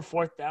didn't go for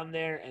fourth down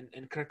there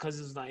and Kirk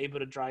Cousins was not able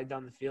to drive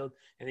down the field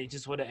and they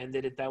just would have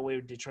ended it that way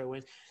where Detroit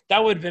wins,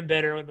 that would have been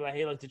better. It would be like,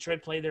 hey, look,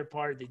 Detroit played their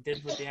part. They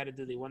did what they had to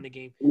do. They won the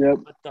game. Yep.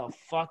 But the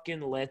fucking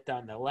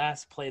letdown, the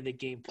last play of the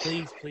game,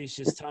 please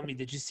just tell me,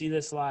 did you see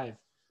this live?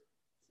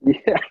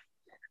 Yeah.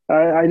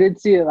 I did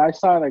see it. I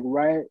saw it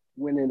right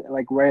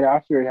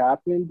after it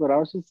happened, but I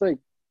was just like,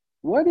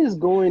 what is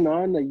going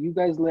on that you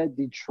guys let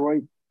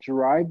Detroit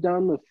drive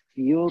down the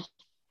field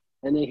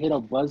and they hit a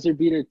buzzer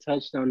beater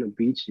touchdown to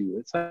beat you?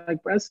 It's like,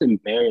 that's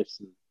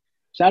embarrassing.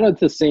 Shout out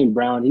to St.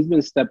 Brown. He's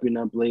been stepping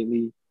up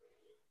lately.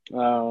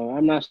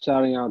 I'm not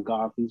shouting out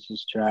Goff. He's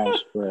just trash.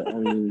 But, I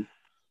mean,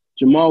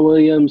 Jamal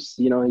Williams,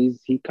 he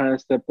kind of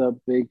stepped up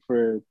big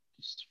for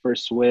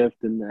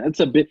Swift. And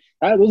those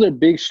are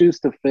big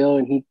shoes to fill,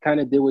 and he kind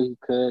of did what he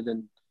could.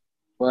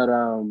 But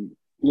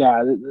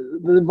yeah,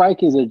 the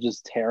Vikings are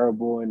just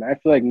terrible. And I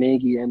feel like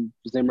Nagy and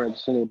Zimmer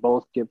should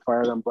both get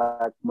fired on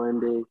Black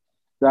Monday.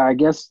 So I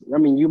guess,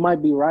 you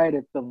might be right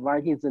if the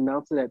Vikings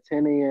announce it at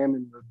 10 a.m.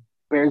 and the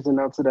Bears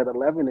announce it at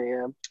 11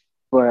 a.m.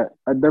 But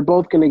they're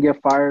both going to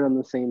get fired on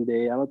the same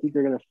day. I don't think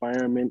they're going to fire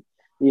them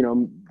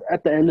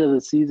at the end of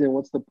the season,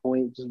 what's the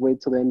point? Just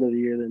wait till the end of the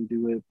year, then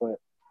do it. But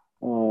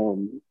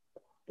um,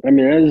 I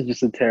mean, that is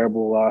just a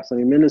terrible loss. I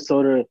mean,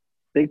 Minnesota,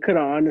 they could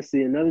have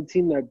honestly another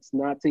team that's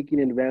not taking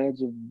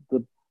advantage of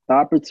the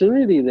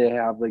opportunity they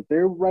have. Like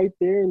they're right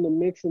there in the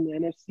mix in the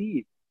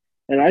NFC,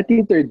 and I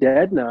think they're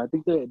dead now. I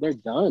think they're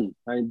done.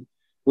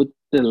 With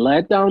the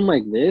letdown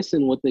like this,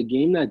 and with the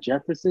game that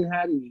Jefferson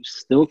had, and you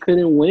still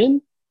couldn't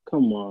win.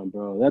 Come on,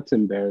 bro, that's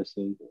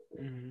embarrassing.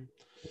 Mm-hmm.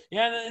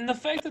 Yeah, and the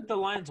fact that the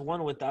Lions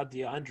won without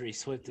DeAndre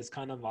Swift is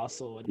kind of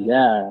also another.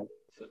 Yeah.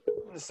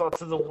 So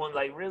to the one,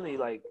 like really,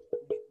 like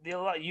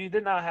you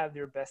did not have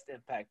your best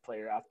impact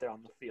player out there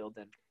on the field,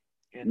 and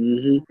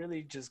Mm-hmm.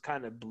 really just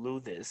kind of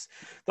blew this.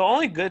 The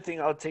only good thing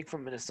I'll take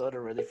from Minnesota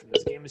really from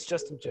this game is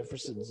Justin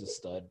Jefferson's a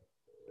stud.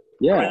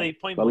 Yeah. Really,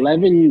 point blank.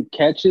 11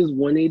 catches,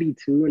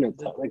 182,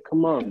 and like,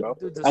 come on, bro.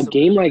 A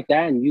game like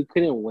that, and you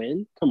couldn't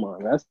win. Come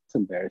on, that's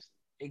embarrassing.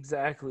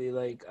 Exactly.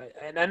 Like,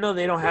 and I know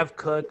they don't have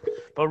Cook,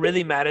 but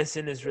really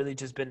Madison has really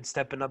just been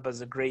stepping up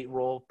as a great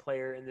role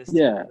player in this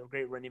team, a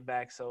great running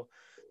back. So,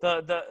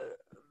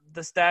 the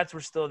stats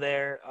were still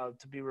there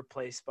to be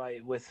replaced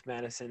with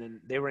Madison, and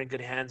they were in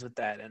good hands with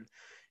that.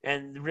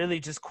 And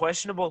really just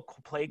questionable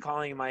play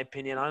calling, in my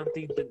opinion. I don't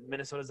think that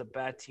Minnesota's a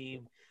bad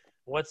team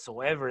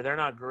whatsoever. They're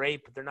not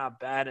great, but they're not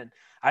bad. And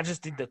I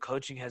just think the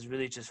coaching has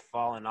really just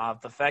fallen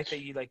off. The fact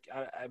that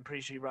I'm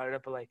pretty sure you brought it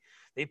up, but like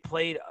they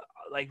played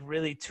like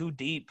really too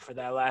deep for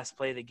that last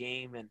play of the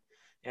game,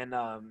 and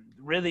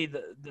really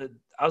the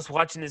I was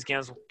watching this game, I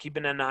was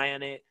keeping an eye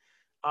on it.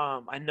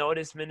 I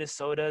noticed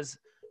Minnesota's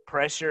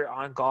pressure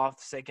on Goff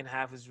the second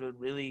half is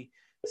really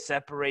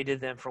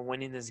separated them from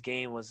winning this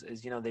game.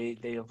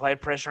 They applied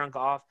pressure on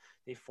Goff.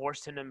 They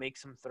forced him to make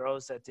some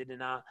throws that did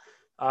not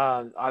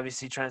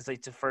obviously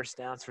translate to first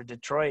downs for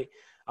Detroit.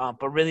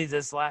 But really,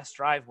 this last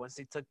drive, once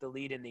they took the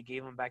lead and they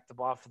gave them back the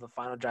ball for the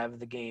final drive of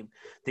the game,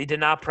 they did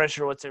not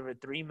pressure whatsoever.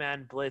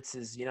 3-man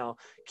blitzes,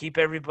 keep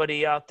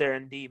everybody out there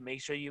and deep.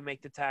 Make sure you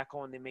make the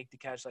tackle and they make the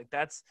catch. Like,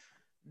 that's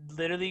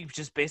literally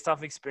just based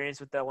off experience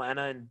with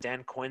Atlanta and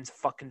Dan Quinn's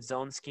fucking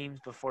zone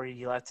schemes before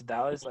he left to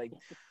Dallas. Like,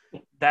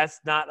 that's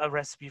not a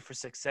recipe for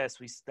success.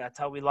 That's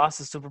how we lost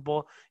the Super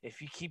Bowl.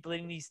 If you keep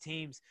letting these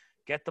teams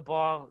get the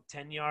ball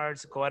 10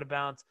 yards, go out of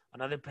bounds,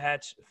 another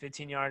patch,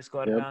 15 yards,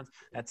 go out of bounds,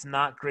 that's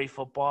not great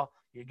football.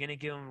 You're going to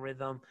give them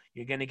rhythm.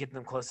 You're going to get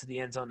them close to the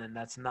end zone, and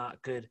that's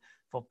not good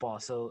football.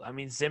 So, I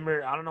mean,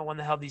 Zimmer, I don't know when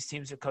the hell these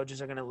teams or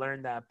coaches are going to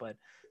learn that, but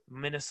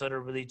Minnesota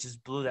really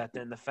just blew that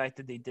there. And the fact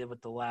that they did with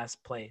the last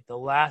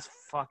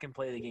fucking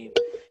play of the game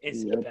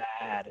is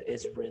bad.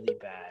 It's really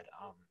bad.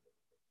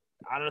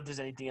 I don't know if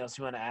there's anything else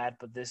you want to add,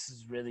 but this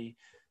is really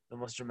the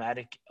most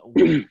dramatic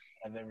win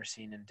I've ever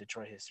seen in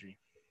Detroit history.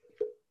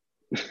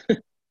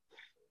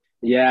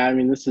 Yeah, I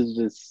mean, this is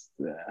just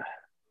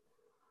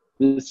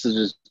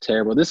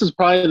terrible. This is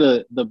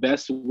probably the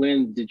best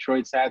win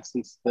Detroit's had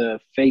since the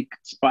fake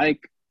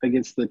spike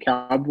against the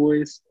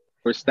Cowboys,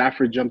 where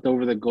Stafford jumped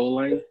over the goal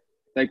line.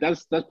 Like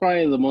that's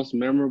probably the most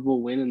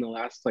memorable win in the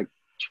last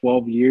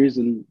 12 years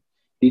in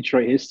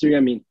Detroit history. I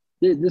mean,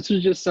 this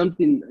was just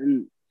something,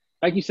 and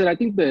like you said, I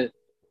think the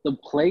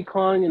play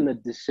calling and the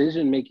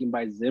decision making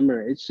by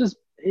Zimmer, it's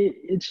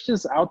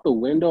just out the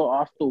window,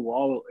 off the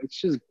wall. It's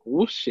just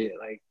bullshit.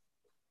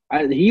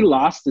 He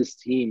lost this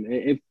team.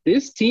 If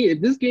this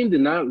game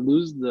did not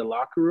lose the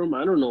locker room,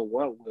 I don't know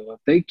what will. If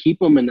they keep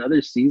him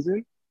another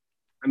season,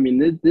 I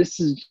mean,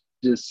 this is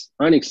just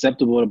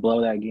unacceptable to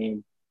blow that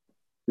game.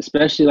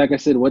 Especially, like I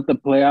said, with the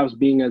playoffs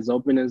being as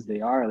open as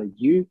they are. Like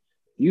you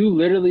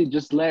literally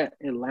just let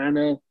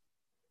Atlanta,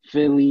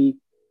 Philly,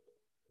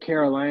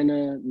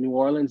 Carolina, New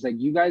Orleans, like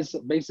you guys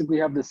basically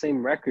have the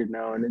same record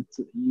now, and it's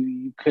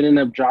you couldn't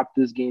have dropped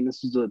this game.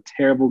 This was a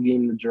terrible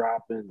game to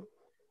drop, and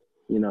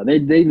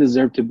they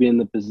deserve to be in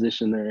the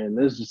position they're in.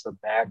 This is just a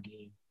bad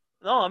game.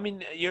 No, I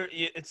mean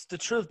it's the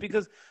truth,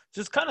 because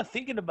just kind of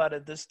thinking about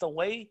it, this the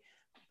way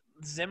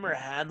Zimmer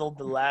handled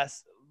the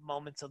last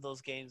moments of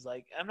those games.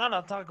 Like, I'm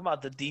not talking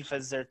about the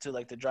defense there too,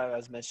 like the drive I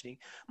was mentioning.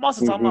 I'm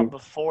also talking about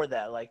before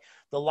that, like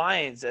the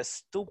Lions, as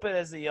stupid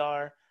as they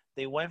are,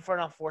 they went for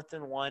it on 4th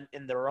and 1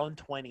 in their own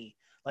 20.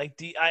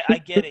 Like, I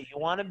get it. You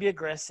want to be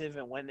aggressive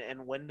and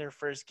win their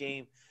first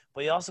game,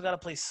 but you also got to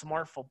play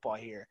smart football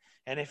here.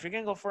 And if you're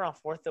gonna go for it on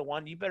 4th and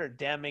 1, you better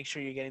damn make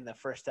sure you're getting the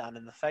first down.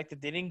 And the fact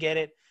that they didn't get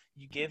it,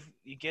 you give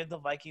the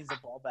Vikings the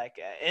ball back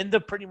in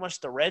pretty much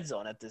the red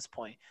zone at this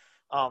point.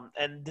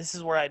 And this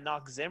is where I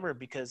knock Zimmer,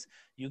 because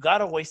you got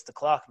to waste the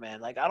clock,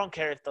 man. Like, I don't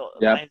care if the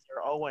Lions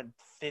are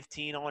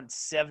 0-15,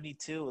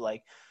 0-72.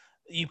 Like,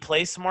 you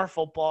play smart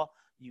football,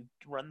 you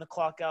run the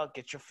clock out,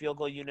 get your field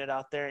goal unit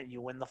out there, and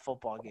you win the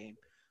football game.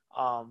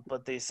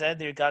 But they said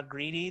they got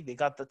greedy. They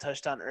got the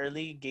touchdown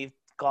early, gave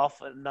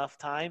Goff enough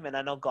time. And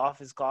I know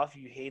Goff is Goff.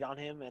 You hate on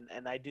him,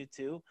 and I do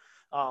too.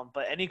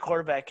 But any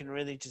quarterback can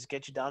really just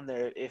get you down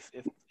there if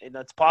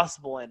it's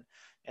possible. And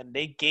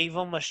they gave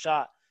him a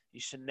shot. You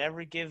should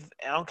never give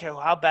 – I don't care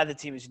how bad the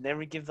team is. You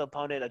never give the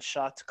opponent a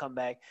shot to come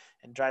back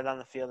and drive down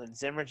the field. And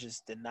Zimmer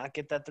just did not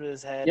get that through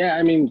his head. Yeah,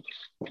 I mean,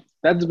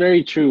 that's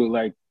very true.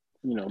 Like,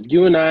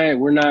 you and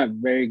we're not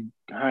very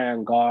high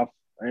on golf.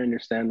 I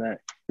understand that,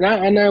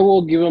 and I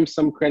will give him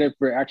some credit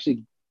for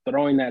actually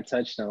throwing that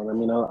touchdown. I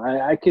mean,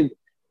 I could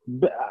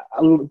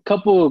a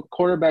couple of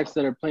quarterbacks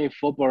that are playing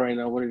football right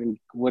now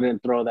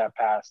wouldn't throw that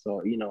pass.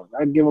 So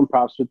I'd give him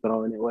props for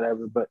throwing it,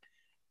 whatever. But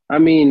I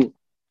mean,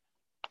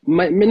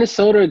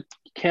 Minnesota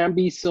can't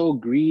be so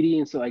greedy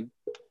and so like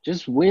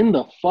just win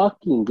the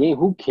fucking game.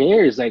 Who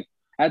cares? Like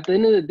at the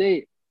end of the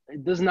day,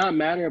 it does not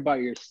matter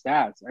about your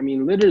stats. I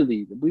mean,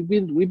 literally, we've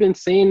been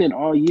saying it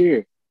all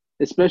year,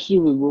 especially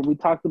with what we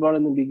talked about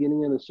in the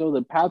beginning of the show.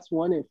 The Pats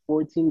won it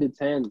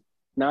 14-10,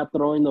 not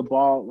throwing the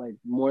ball like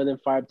more than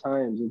 5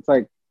 times. It's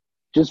like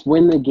just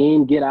win the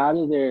game, get out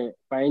of there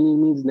by any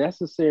means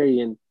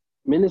necessary. And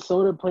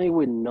Minnesota playing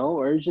with no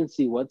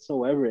urgency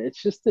whatsoever.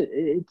 It's just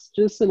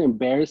an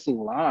embarrassing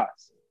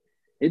loss.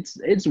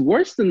 It's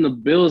worse than the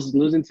Bills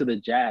losing to the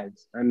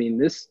Jags. I mean,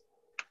 this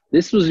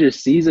was your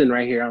season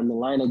right here on the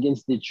line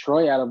against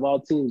Detroit out of all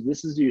teams.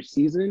 This is your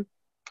season,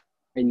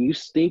 and you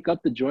stink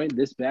up the joint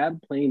this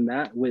bad playing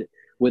that with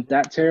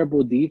that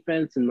terrible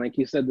defense and like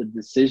you said, the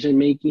decision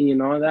making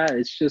and all that.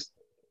 It's just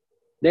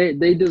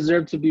they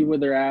deserve to be where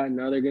they're at.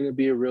 Now they're going to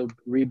be a real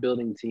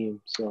rebuilding team.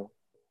 So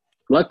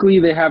luckily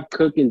they have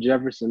Cook and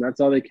Jefferson.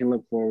 That's all they can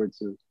look forward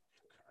to.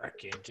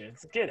 Kirk and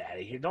Jefferson, get out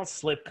of here! Don't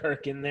slip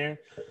Kirk in there.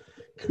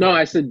 No,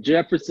 I said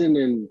Jefferson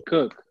and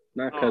Cook,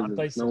 not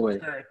Cousins. No way.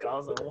 Kirk. I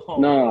was like,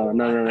 no.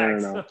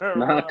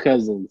 Not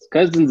Cousins.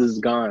 Cousins is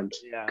gone.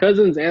 Yeah.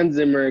 Cousins and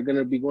Zimmer are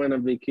gonna be going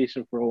on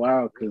vacation for a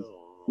while because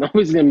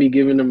nobody's gonna be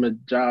giving them a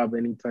job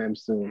anytime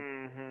soon.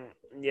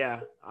 Mm-hmm. Yeah.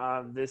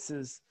 This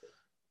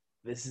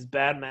is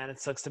bad, man. It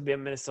sucks to be a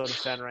Minnesota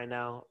fan right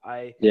now.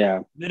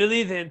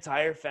 Literally the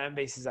entire fan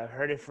bases. I've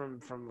heard it from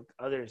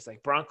others.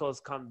 Like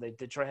Broncos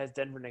Detroit has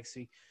Denver next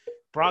week.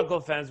 Bronco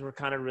fans were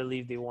kind of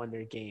relieved they won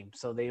their game,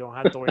 so they don't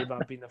have to worry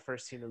about being the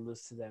first team to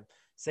lose to them.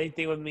 Same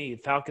thing with me.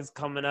 Falcons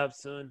coming up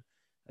soon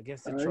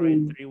against Detroit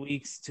in 3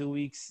 weeks, 2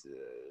 weeks.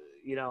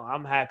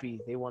 I'm happy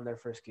they won their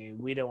first game.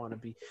 We don't want to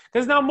be –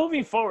 because now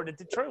moving forward, if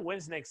Detroit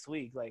wins next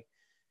week,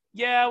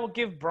 we'll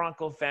give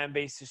Bronco fan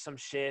base some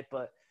shit,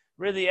 but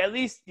really at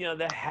least,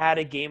 they had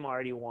a game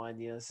already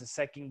won. It's the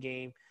second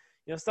game,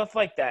 stuff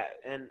like that.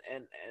 And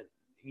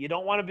you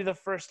don't want to be the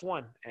first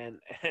one. And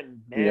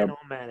man,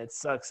 Oh man, it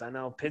sucks. I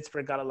know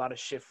Pittsburgh got a lot of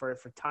shit for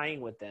tying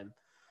with them.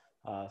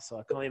 So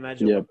I can only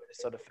imagine what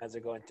Minnesota fans are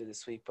going through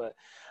this week. But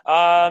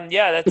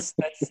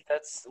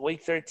that's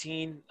week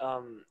 13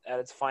 at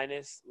its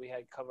finest. We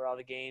had covered all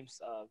the games.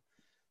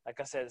 Like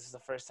I said, this is the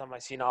first time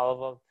I've seen all of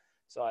them.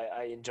 So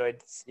I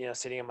enjoyed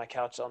sitting on my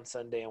couch on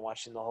Sunday and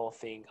watching the whole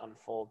thing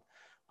unfold.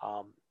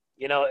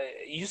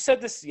 You said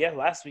this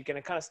last week, and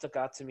it kind of stuck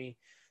out to me.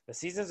 The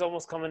season's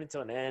almost coming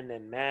into an end,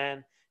 and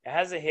man, it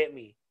hasn't hit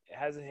me. It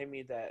hasn't hit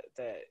me that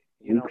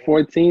week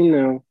 14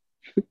 now.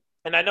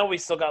 And I know we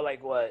still got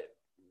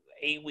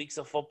 8 weeks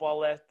of football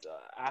left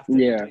after.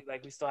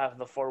 We still have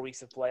the 4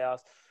 weeks of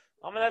playoffs.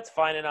 I mean, that's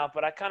fine enough,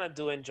 but I kind of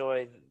do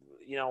enjoy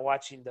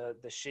watching the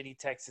shitty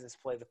Texans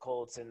play the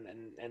Colts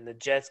and the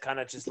Jets kind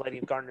of just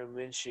letting Gardner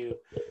Minshew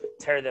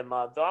tear them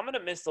up. Though I'm gonna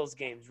miss those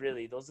games.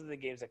 Really, those are the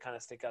games that kind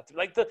of stick out to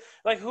me.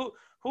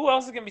 Who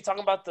else is gonna be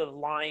talking about the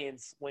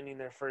Lions winning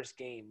their first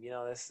game?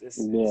 This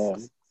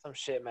some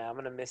shit, man. I'm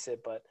gonna miss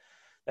it, but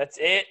that's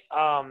it.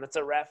 That's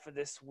a wrap for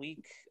this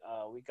week.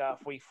 We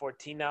got week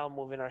 14 now.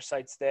 Moving our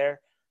sights there.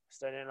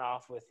 Starting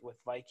off with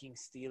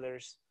Vikings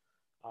Steelers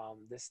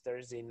this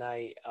Thursday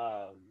night.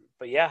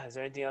 But yeah, is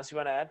there anything else you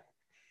want to add?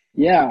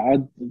 Yeah,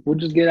 we'll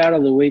just get out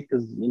of the way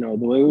because, the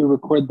way we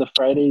record the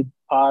Friday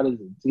pod is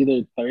it's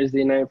either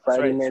Thursday night,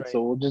 Friday night.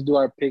 So we'll just do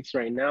our picks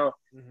right now.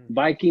 Mm-hmm.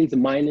 Vikings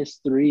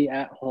 -3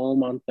 at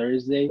home on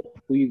Thursday.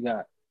 Who you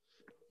got?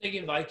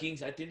 Taking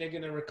Vikings. I think they're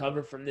going to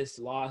recover from this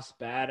loss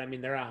bad. I mean,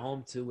 they're at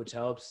home too, which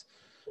helps.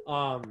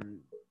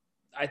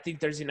 I think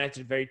Thursday nights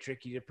are very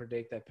tricky to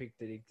predict. I picked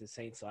the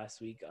Saints last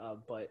week.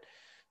 But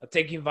I'm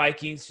taking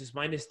Vikings just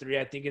 -3.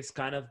 I think it's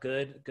kind of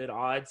good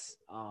odds.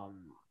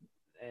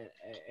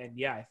 And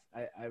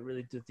I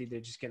really do think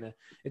they're just gonna.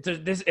 If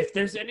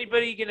there's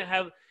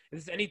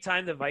any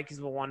time the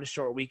Vikings will want a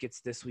short week, it's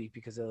this week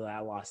because of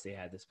that loss they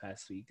had this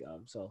past week.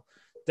 So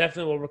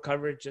definitely will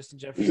recover. Justin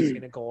Jefferson's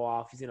gonna go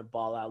off. He's gonna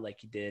ball out like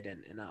he did,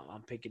 and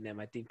I'm picking them.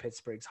 I think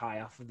Pittsburgh's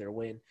high off of their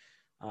win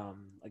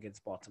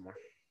against Baltimore.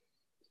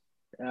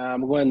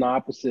 I'm going the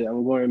opposite.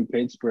 I'm going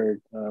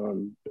Pittsburgh.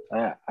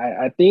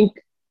 I think.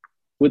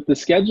 With the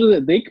schedule,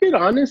 that they could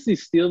honestly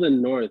steal the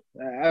North.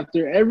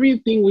 After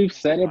everything we've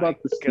said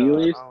about the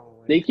Steelers,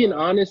 they can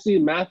honestly,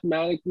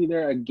 mathematically,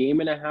 they're a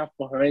game and a half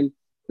behind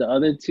the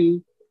other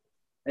two.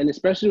 And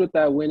especially with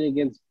that win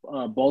against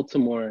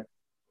Baltimore,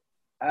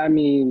 I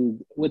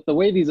mean, with the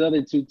way these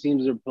other two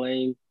teams are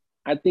playing,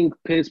 I think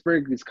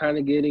Pittsburgh is kind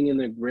of getting in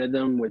the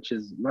rhythm, which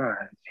is,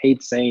 I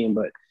hate saying,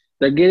 but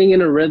they're getting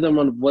in a rhythm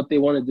on what they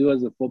want to do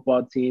as a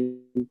football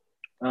team.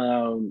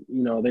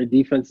 Their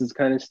defense is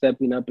kind of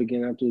stepping up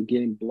again after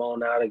getting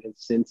blown out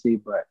against Cincy,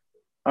 but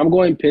I'm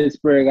going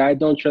Pittsburgh. I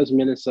don't trust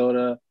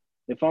Minnesota.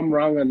 If I'm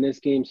wrong on this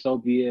game, so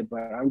be it,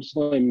 but I'm just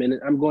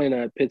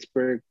going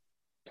Pittsburgh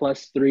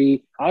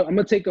 +3. I'm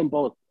gonna take them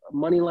both,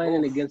 money line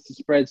and Oof. against the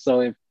spread.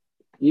 So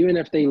even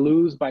if they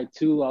lose by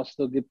 2, I'll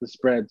still get the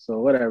spread. So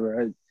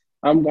whatever.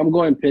 I'm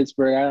going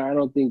Pittsburgh. I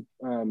don't think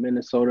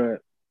Minnesota.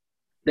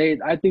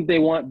 I think they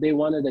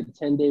wanted a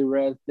 10-day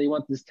rest. They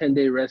want this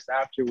 10-day rest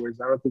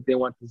afterwards. I don't think they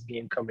want this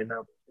game coming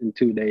up in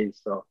 2 days.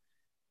 So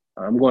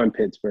I'm going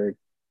Pittsburgh.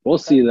 We'll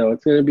Okay. see though.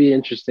 It's gonna be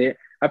interesting.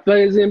 I feel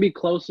like it's gonna be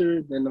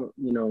closer than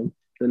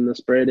than the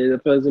spread is. I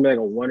feel like it's gonna be like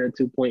a 1 or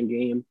 2 point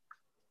game,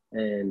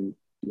 and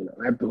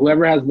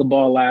whoever has the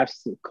ball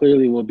last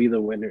clearly will be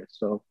the winner.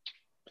 So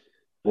I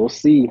we'll mean,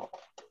 see.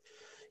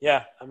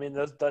 yeah. I mean,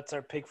 that's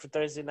our pick for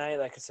Thursday night.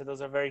 Like I said,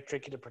 those are very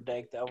tricky to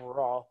predict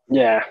overall.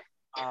 Yeah.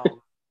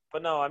 Um,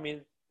 but no, I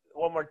mean,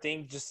 one more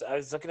thing. Just I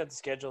was looking at the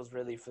schedules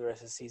really for the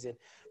rest of the season.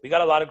 We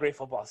got a lot of great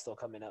football still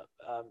coming up.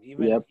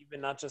 Yep.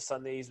 Even not just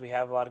Sundays, we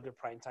have a lot of good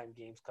primetime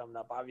games coming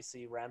up.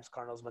 Obviously, Rams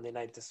Cardinals Monday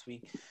night this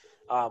week.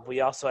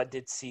 We also I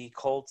did see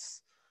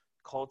Colts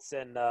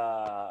and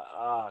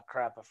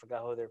crap, I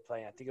forgot who they're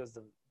playing. I think it was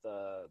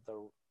the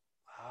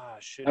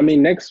shoot. I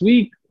mean, next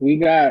week we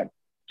got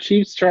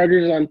Chiefs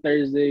Chargers on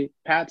Thursday,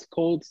 Pats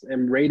Colts,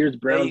 and Raiders There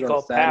Browns you on go,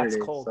 Pats Saturday.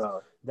 Colts.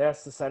 So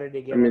That's the Saturday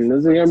I game I'm mean,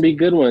 those are referring gonna be to.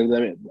 good ones. I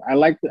mean, I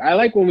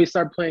like when we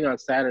start playing on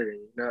Saturday.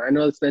 I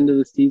know it's the end of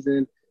the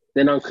season.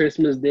 Then on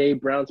Christmas Day,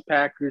 Browns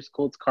Packers,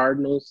 Colts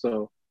Cardinals.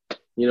 So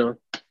you know,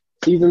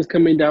 season's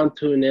coming down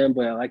to an end.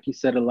 But like you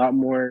said, a lot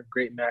more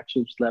great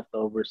matchups left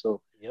over.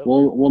 So Yep.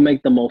 we'll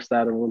make the most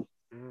out of them.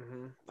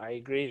 I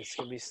agree. There's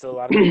gonna be still a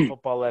lot of good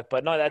football left.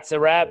 But no, that's a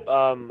wrap.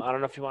 I don't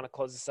know if you want to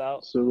close this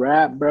out. So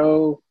wrap,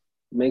 bro.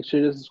 Make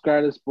sure to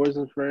subscribe to Sports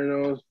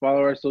Infernos. Follow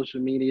our social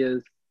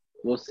medias.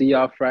 We'll see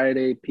y'all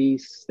Friday.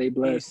 Peace. Stay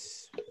blessed.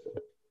 Peace.